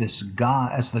as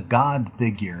the God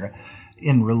figure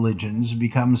in religions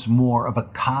becomes more of a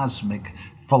cosmic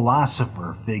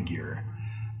philosopher figure.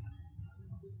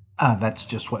 That's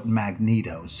just what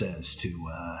Magneto says to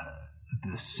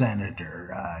the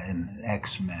Senator in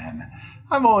X-Men.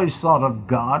 I've always thought of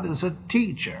God as a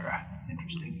teacher.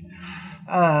 Interesting.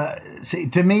 See,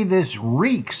 to me, this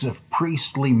reeks of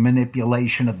priestly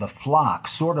manipulation of the flock,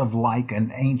 sort of like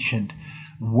an ancient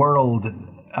world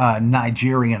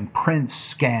Nigerian prince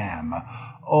scam,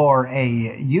 or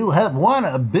a "you have won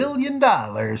 $1 billion"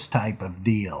 type of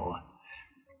deal.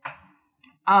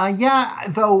 Yeah,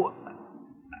 though,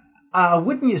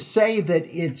 wouldn't you say that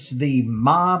it's the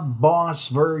mob boss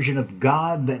version of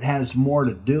God that has more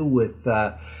to do with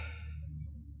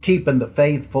keeping the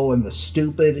faithful and the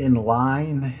stupid in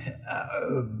line,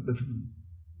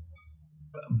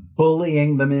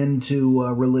 bullying them into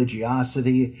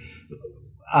religiosity?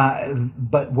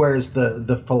 But whereas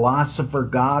the philosopher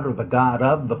God, or the God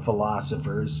of the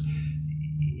philosophers,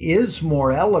 is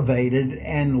more elevated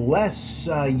and less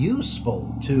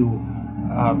useful to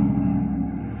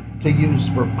use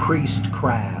for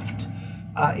priestcraft.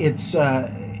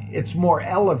 It's more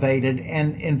elevated,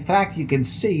 and in fact, you can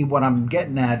see what I'm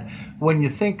getting at when you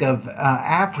think of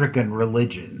African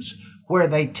religions, where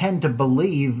they tend to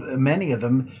believe, many of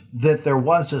them, that there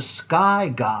was a sky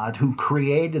god who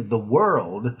created the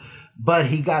world, but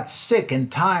he got sick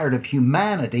and tired of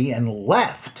humanity and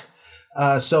left.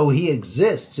 So he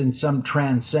exists in some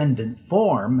transcendent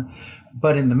form.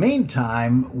 But in the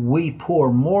meantime, we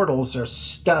poor mortals are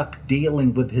stuck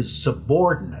dealing with his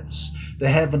subordinates, the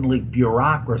heavenly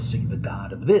bureaucracy, the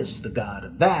god of this, the god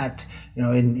of that,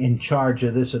 in charge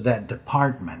of this or that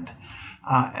department.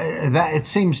 That it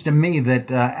seems to me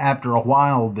that after a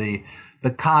while, the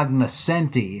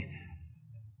cognoscenti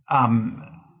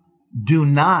do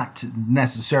not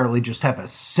necessarily just have a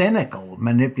cynical,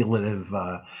 manipulative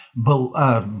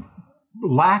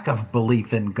lack of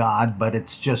belief in God, but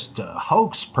it's just a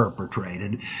hoax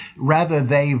perpetrated. Rather,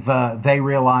 they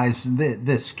realize that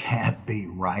this can't be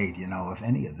right. If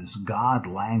any of this God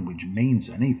language means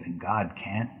anything, God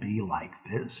can't be like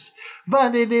this.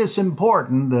 But it is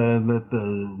important that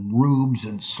the rubes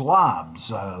and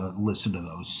slobs listen to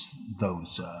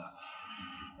those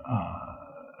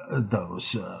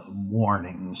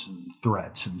warnings and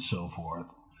threats and so forth.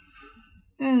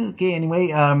 Okay,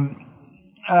 anyway,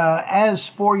 as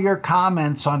for your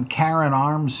comments on Karen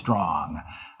Armstrong,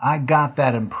 I got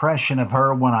that impression of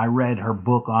her when I read her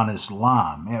book on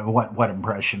Islam. What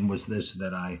impression was this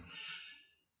that I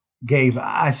gave?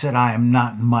 I said I am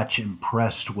not much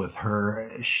impressed with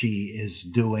her. She is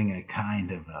doing a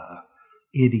kind of a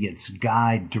idiot's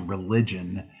guide to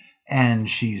religion, and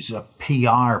she's a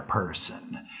PR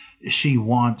person.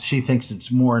 She thinks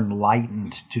it's more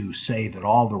enlightened to say that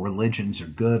all the religions are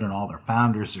good and all their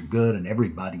founders are good and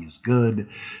everybody is good,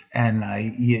 and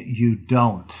you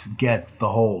don't get the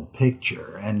whole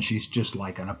picture. And she's just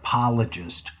like an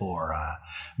apologist for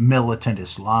militant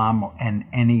Islam and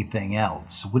anything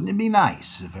else. Wouldn't it be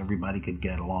nice if everybody could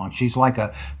get along? She's like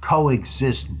a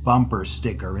coexist bumper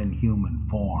sticker in human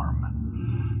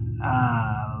form.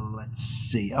 Let's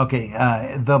see. Okay,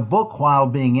 the book, while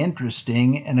being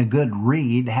interesting and a good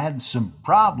read, had some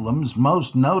problems,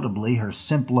 most notably her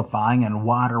simplifying and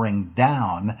watering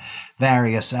down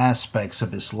various aspects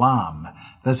of Islam.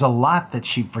 There's a lot that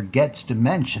she forgets to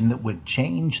mention that would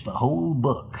change the whole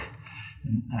book.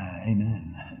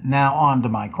 Amen. Now on to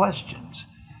my questions.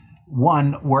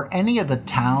 1, were any of the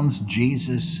towns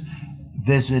Jesus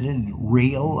visited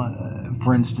real?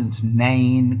 For instance,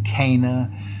 Nain,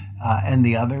 Cana, and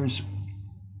the others?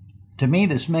 To me,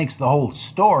 this makes the whole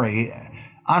story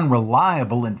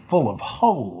unreliable and full of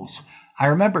holes. I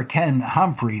remember Ken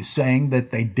Humphreys saying that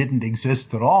they didn't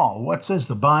exist at all. What says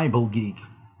the Bible Geek?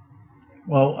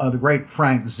 Well, the great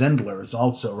Frank Zindler is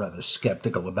also rather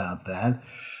skeptical about that.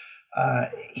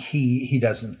 He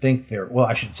doesn't think there, well,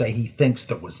 I should say he thinks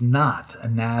there was not a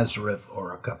Nazareth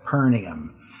or a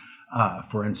Capernaum,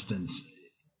 for instance.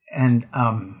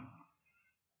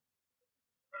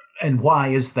 And why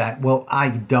is that? Well, I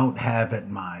don't have at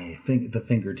the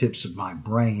fingertips of my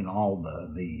brain all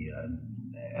the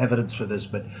evidence for this,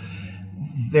 but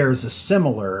there's a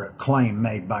similar claim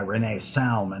made by Renee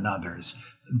Salm and others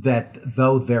that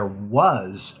though there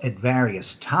was at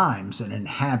various times an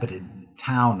inhabited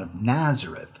town of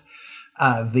Nazareth,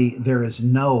 there is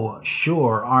no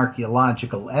sure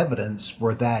archaeological evidence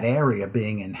for that area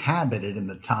being inhabited in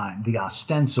the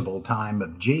ostensible time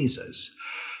of Jesus.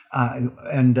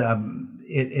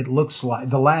 It looks like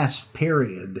the last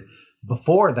period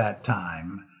before that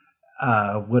time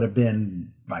would have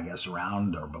been, I guess,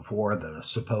 around or before the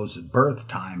supposed birth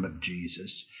time of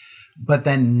Jesus. But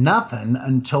then nothing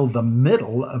until the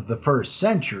middle of the 1st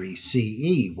century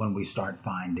CE, when we start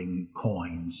finding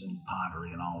coins and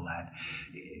pottery and all that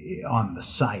on the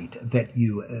site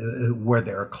where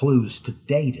there are clues to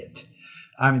date it.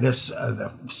 I mean, there's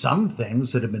some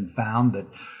things that have been found that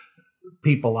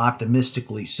people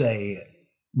optimistically say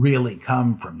really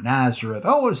come from Nazareth.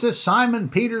 Oh, is this Simon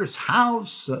Peter's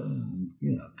house? Come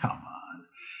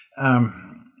on.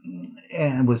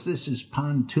 And was this his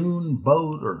pontoon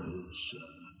boat or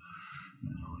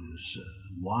his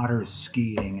water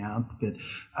skiing outfit.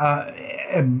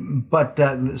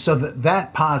 So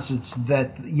that posits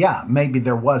that, yeah, maybe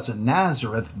there was a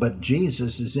Nazareth, but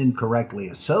Jesus is incorrectly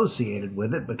associated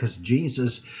with it because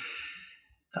Jesus,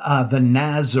 the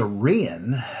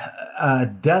Nazarene,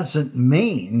 doesn't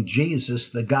mean Jesus,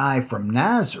 the guy from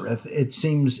Nazareth. It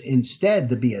seems instead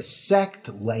to be a sect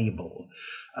label.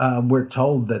 We're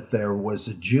told that there was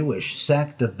a Jewish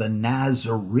sect of the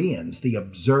Nazareans, the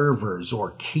observers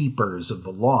or keepers of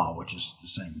the law, which is the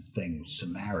same thing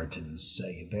Samaritans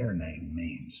say their name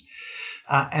means.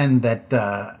 And that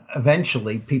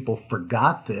eventually people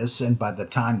forgot this, and by the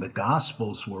time the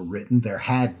Gospels were written, there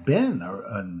had been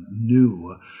a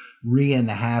new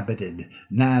re-inhabited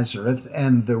Nazareth,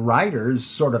 and the writers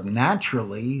sort of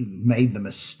naturally made the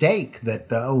mistake that,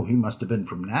 he must have been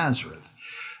from Nazareth.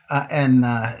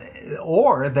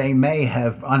 Or they may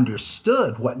have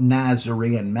understood what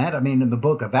Nazarene meant. I mean, in the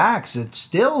book of Acts, it's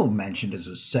still mentioned as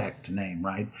a sect name,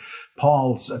 right?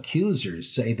 Paul's accusers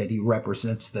say that he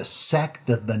represents the sect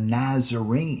of the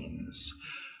Nazarenes.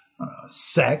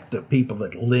 Sect of people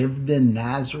that lived in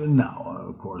Nazareth? No,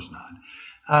 of course not.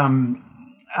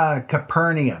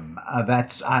 Capernaum,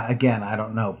 that's, again, I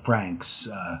don't know Frank's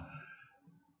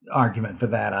argument for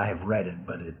that. I have read it,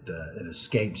 but it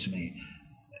escapes me.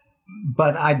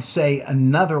 But I'd say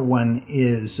another one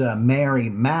is Mary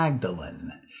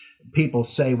Magdalene. People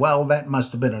say, well, that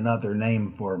must have been another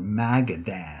name for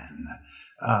Magadan,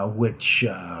 which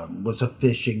was a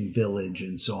fishing village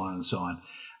and so on and so on.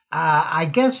 I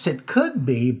guess it could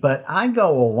be, but I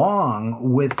go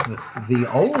along with the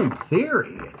old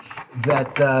theory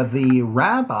that the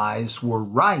rabbis were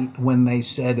right when they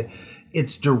said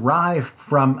it's derived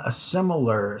from a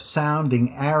similar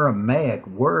sounding Aramaic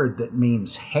word that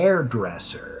means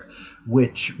hairdresser,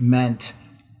 which meant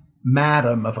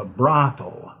madam of a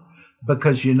brothel.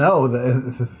 Because,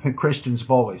 the Christians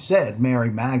have always said Mary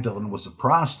Magdalene was a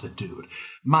prostitute.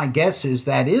 My guess is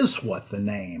that is what the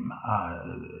name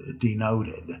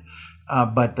denoted.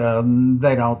 But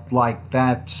they don't like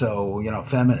that, so,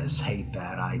 feminists hate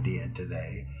that idea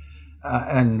today.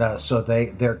 So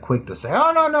they're quick to say,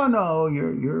 oh, no,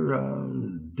 you're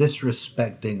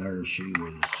disrespecting her.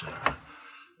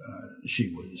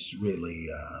 She was really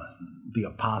the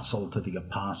apostle to the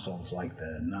apostles, like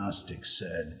the Gnostics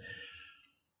said.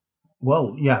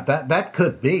 Well, yeah, that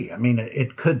could be. I mean,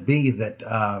 it could be that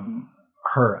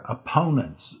her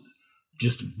opponents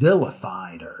just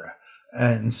vilified her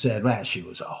and said, well, she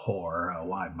was a whore.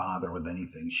 Why bother with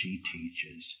anything she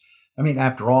teaches? I mean,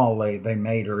 after all, they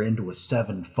made her into a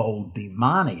sevenfold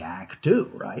demoniac,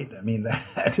 too, right? I mean,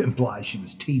 that implies she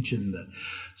was teaching the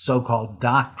so-called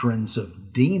doctrines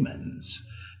of demons.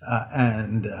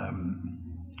 But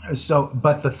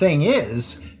the thing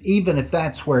is, even if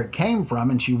that's where it came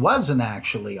from, and she wasn't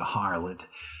actually a harlot,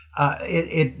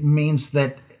 it means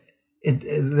that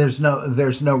there's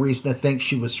no reason to think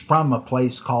she was from a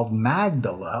place called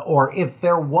Magdala, or if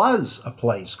there was a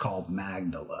place called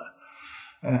Magdala.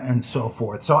 And so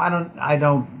forth. So I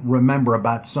don't remember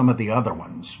about some of the other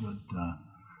ones,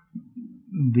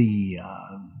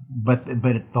 but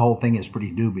the whole thing is pretty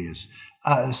dubious.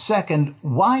 Second,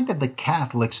 why did the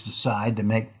Catholics decide to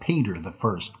make Peter the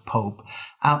first pope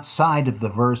outside of the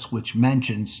verse which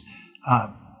mentions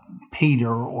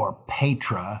Peter or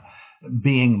Petra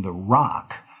being the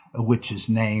rock which his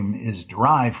name is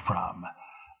derived from?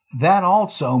 That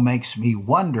also makes me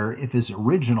wonder if his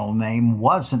original name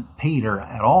wasn't Peter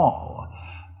at all.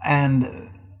 And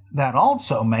that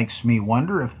also makes me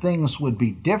wonder if things would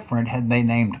be different had they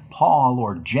named Paul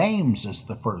or James as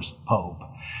the first pope.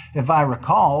 If I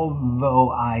recall,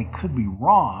 though I could be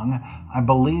wrong, I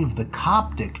believe the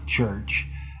Coptic Church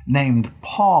named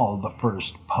Paul the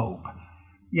first pope.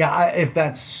 Yeah, if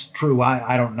that's true,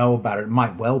 I don't know about it. It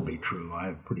might well be true. I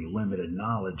have pretty limited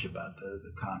knowledge about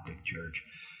the Coptic Church.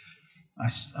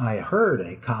 I heard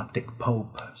a Coptic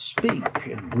Pope speak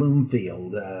in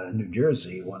Bloomfield, New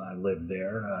Jersey, when I lived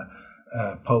there.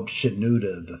 Pope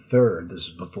Shenouda III. This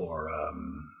is before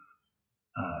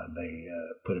they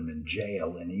put him in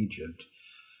jail in Egypt.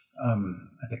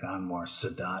 I think Anwar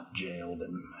Sadat jailed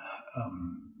him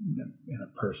in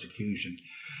a persecution.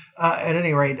 At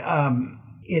any rate,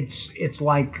 it's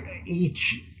like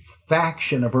each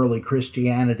faction of early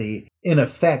Christianity, in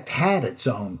effect, had its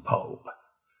own pope.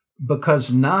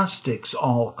 Because Gnostics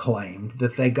all claimed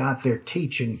that they got their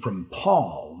teaching from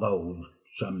Paul, though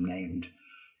some named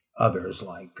others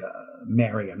like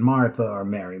Mary and Martha, or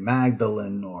Mary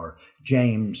Magdalene, or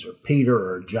James, or Peter,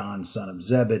 or John, son of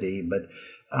Zebedee. But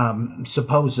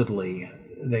supposedly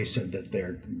they said that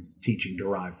their teaching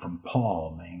derived from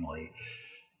Paul mainly.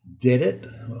 Did it?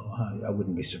 Well, I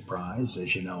wouldn't be surprised.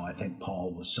 As you know, I think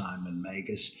Paul was Simon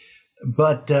Magus.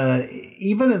 But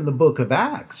even in the book of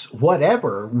Acts,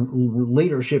 whatever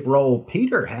leadership role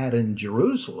Peter had in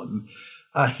Jerusalem,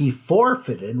 he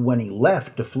forfeited when he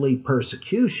left to flee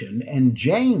persecution, and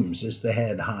James is the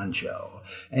head honcho.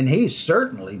 And he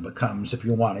certainly becomes, if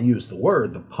you want to use the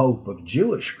word, the Pope of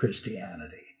Jewish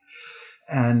Christianity.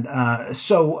 And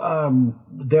so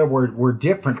there were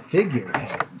different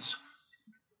figureheads,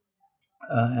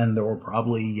 and there were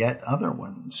probably yet other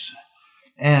ones.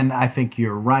 And I think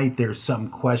you're right. There's some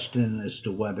question as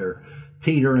to whether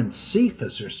Peter and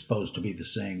Cephas are supposed to be the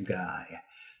same guy.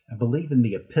 I believe in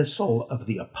the Epistle of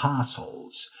the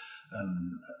Apostles,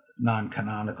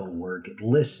 non-canonical work, it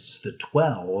lists the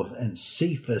 12, and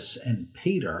Cephas and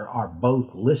Peter are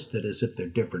both listed as if they're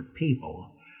different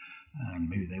people.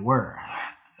 Maybe they were.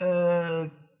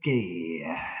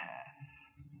 Okay.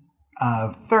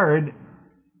 Third,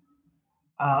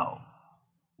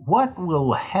 what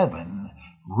will heaven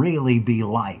really be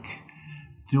like?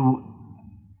 Do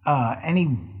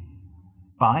any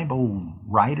Bible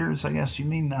writers, I guess you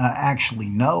mean, actually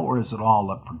know, or is it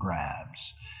all up for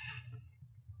grabs?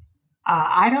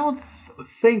 I don't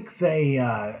think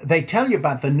they tell you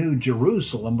about the New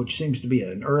Jerusalem, which seems to be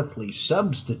an earthly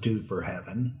substitute for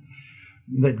heaven,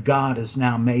 that God has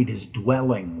now made his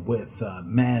dwelling with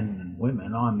men and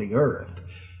women on the earth.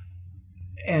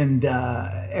 And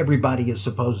everybody is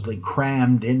supposedly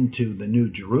crammed into the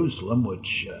New Jerusalem,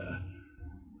 which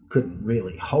couldn't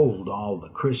really hold all the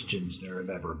Christians there have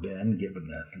ever been, given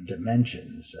the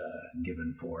dimensions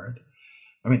given for it.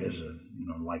 I mean, there's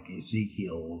like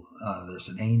Ezekiel, there's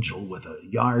an angel with a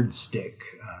yardstick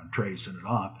tracing it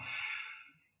off.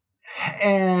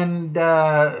 And,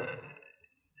 but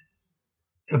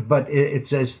it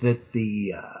says that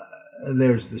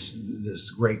there's this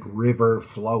great river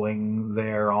flowing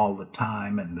there all the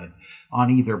time, and that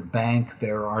on either bank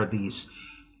there are these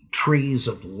trees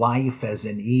of life, as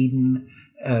in Eden,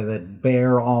 that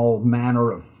bear all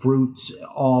manner of fruits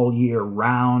all year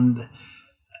round.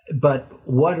 But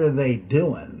what are they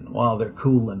doing while they're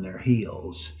cooling their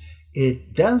heels?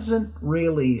 It doesn't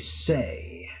really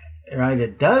say, right?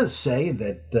 It does say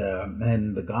that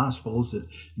in the Gospels that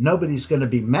nobody's going to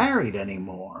be married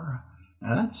anymore.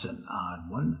 Now, that's an odd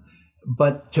one.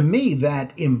 But to me,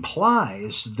 that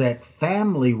implies that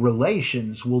family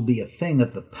relations will be a thing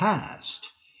of the past.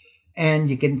 And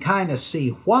you can kind of see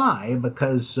why,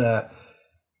 because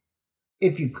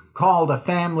if you called a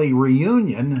family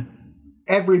reunion,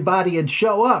 everybody would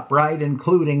show up, right,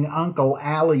 including Uncle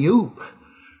Alley-oop,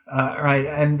 right?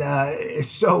 And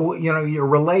so, you're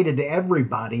related to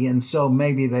everybody, and so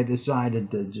maybe they decided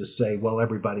to just say, well,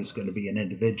 everybody's going to be an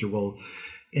individual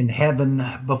in heaven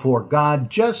before God,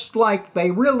 just like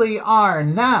they really are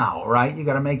now, right? You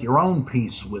got to make your own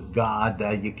peace with God.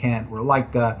 You can't. We're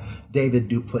like David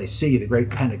Duplessis, the great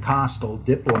Pentecostal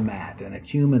diplomat and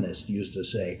ecumenist, used to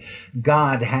say,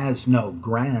 God has no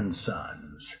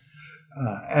grandsons.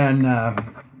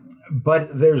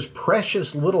 But there's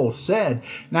precious little said.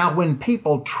 Now, when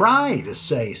people try to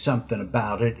say something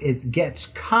about it, it gets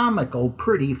comical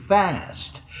pretty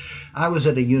fast. I was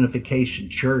at a Unification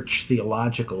Church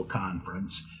theological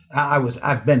conference.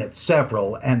 I've been at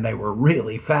several, and they were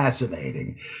really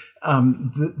fascinating. I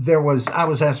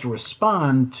was asked to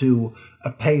respond to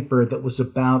a paper that was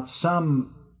about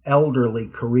some elderly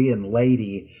Korean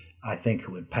lady, I think,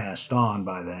 who had passed on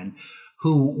by then,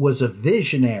 who was a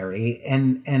visionary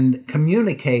and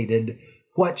communicated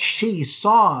what she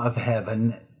saw of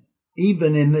heaven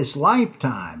even in this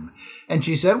lifetime. And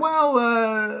she said, well,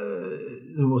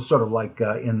 it was sort of like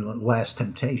in the Last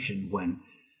Temptation when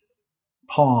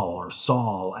Paul or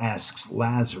Saul asks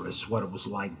Lazarus what it was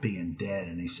like being dead.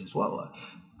 And he says, well,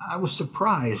 I was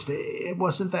surprised. It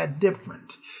wasn't that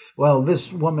different. Well,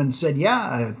 this woman said,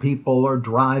 yeah, people are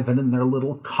driving in their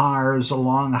little cars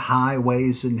along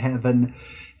highways in heaven.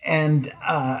 And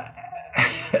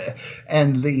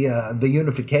and the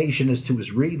unificationist who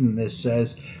was reading this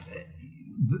says,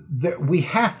 we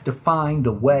have to find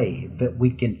a way that we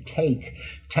can take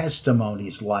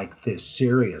testimonies like this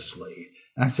seriously.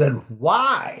 And I said,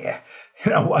 why?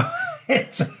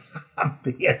 It's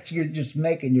obvious you're just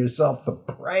making yourself the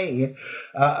prey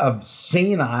of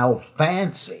senile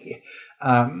fancy.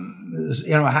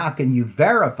 How can you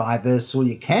verify this? Well,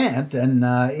 you can't. And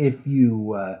if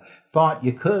you thought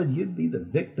you could, you'd be the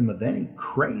victim of any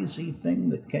crazy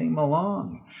thing that came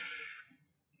along.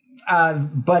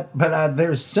 But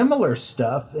there's similar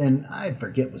stuff, and I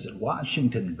forget, was it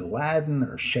Washington Gladden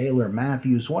or Shaler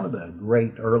Matthews, one of the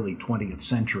great early 20th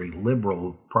century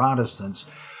liberal Protestants,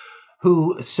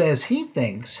 who says he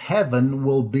thinks heaven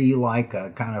will be like a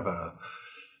kind of a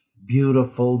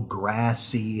beautiful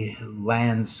grassy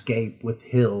landscape with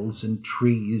hills and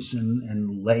trees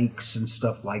and lakes and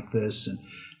stuff like this. And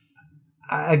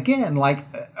again, like,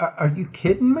 are you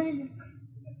kidding me?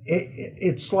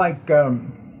 It's like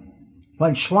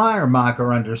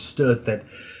Schleiermacher understood that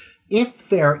if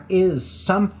there is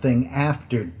something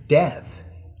after death,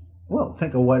 well,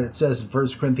 think of what it says in 1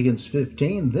 Corinthians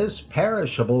 15, this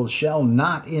perishable shall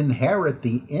not inherit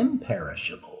the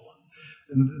imperishable.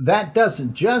 That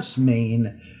doesn't just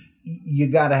mean you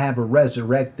got to have a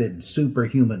resurrected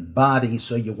superhuman body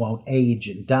so you won't age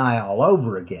and die all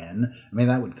over again. I mean,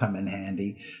 that would come in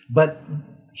handy. But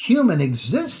human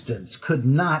existence could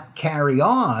not carry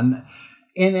on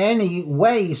in any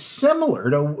way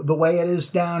similar to the way it is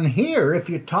down here if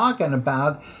you're talking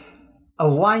about a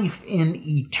life in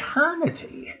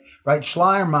eternity, right?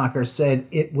 Schleiermacher said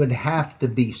it would have to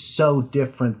be so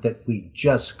different that we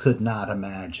just could not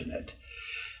imagine it.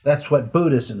 That's what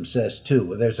Buddhism says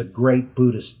too. There's a great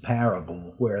Buddhist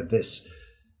parable where this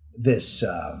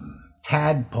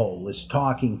tadpole is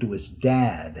talking to his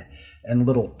dad, and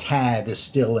little Tad is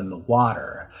still in the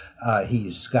water.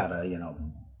 He's got to,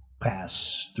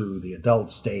 pass through the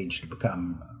adult stage to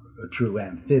become a true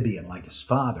amphibian like his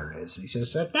father is. And he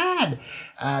says, Dad,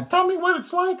 tell me what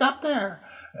it's like up there.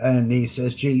 And he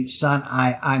says, gee, son,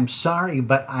 I'm sorry,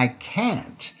 but I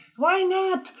can't. Why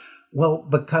not? Well,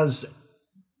 because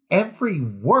every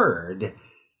word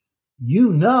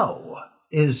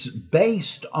is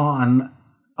based on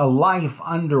a life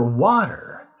underwater.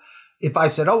 If I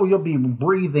said, oh, you'll be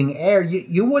breathing air,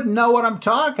 you wouldn't know what I'm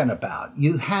talking about.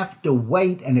 You have to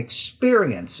wait and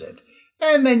experience it.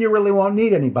 And then you really won't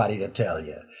need anybody to tell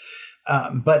you.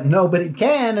 But nobody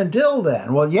can until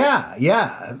then. Well,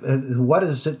 yeah. What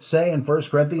does it say in 1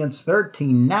 Corinthians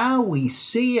 13? Now we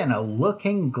see in a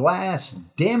looking glass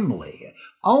dimly,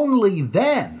 only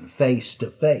then face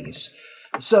to face.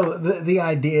 So the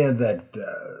idea that,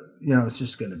 it's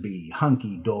just going to be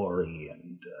hunky-dory and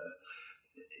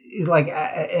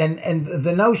and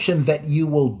the notion that you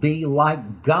will be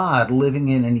like God living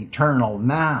in an eternal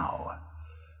now.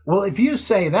 Well, if you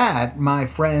say that, my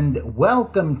friend,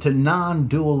 welcome to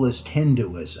non-dualist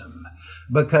Hinduism,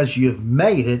 because you've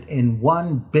made it in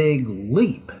one big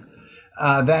leap.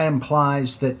 That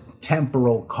implies that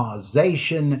temporal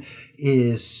causation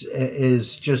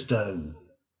is just a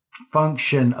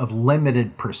function of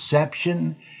limited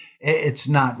perception. It's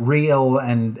not real,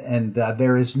 and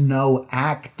there is no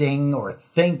acting or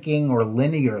thinking or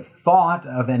linear thought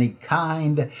of any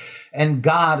kind, and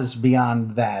God is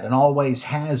beyond that and always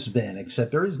has been,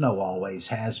 except there is no always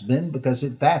has been, because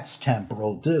that's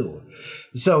temporal too.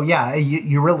 So yeah,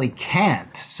 you really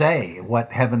can't say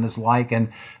what heaven is like,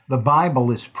 and the Bible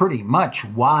is pretty much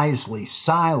wisely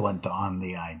silent on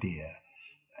the idea.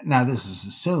 Now this is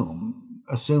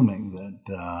assuming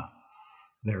that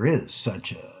there is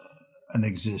such an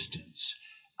existence.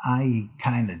 I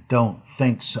kind of don't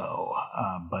think so.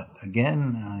 But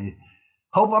again, I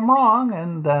hope I'm wrong,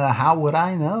 and how would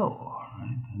I know?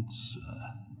 Right? It's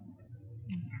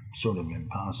sort of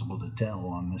impossible to tell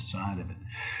on this side of it.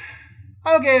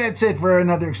 Okay, that's it for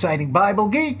another exciting Bible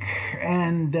Geek,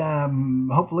 and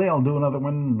hopefully I'll do another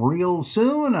one real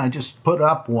soon. I just put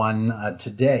up one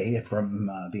today from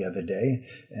the other day,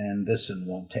 and this one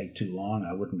won't take too long.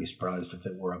 I wouldn't be surprised if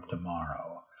it were up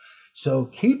tomorrow. So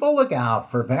keep a lookout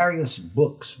for various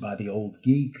books by the old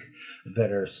Geek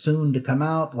that are soon to come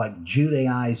out, like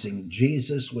Judaizing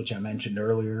Jesus, which I mentioned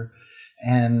earlier,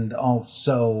 and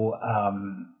also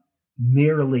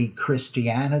Merely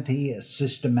Christianity, a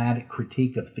systematic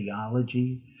critique of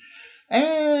theology,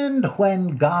 and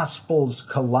When Gospels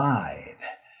Collide.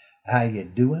 How you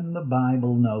doing the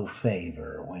Bible no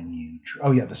favor when you...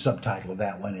 the subtitle of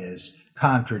that one is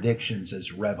Contradictions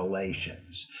as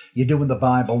Revelations. You're doing the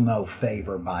Bible no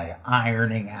favor by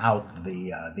ironing out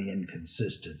the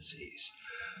inconsistencies.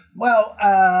 Well,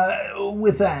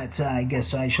 with that, I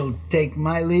guess I shall take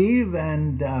my leave,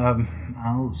 and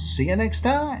I'll see you next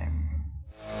time.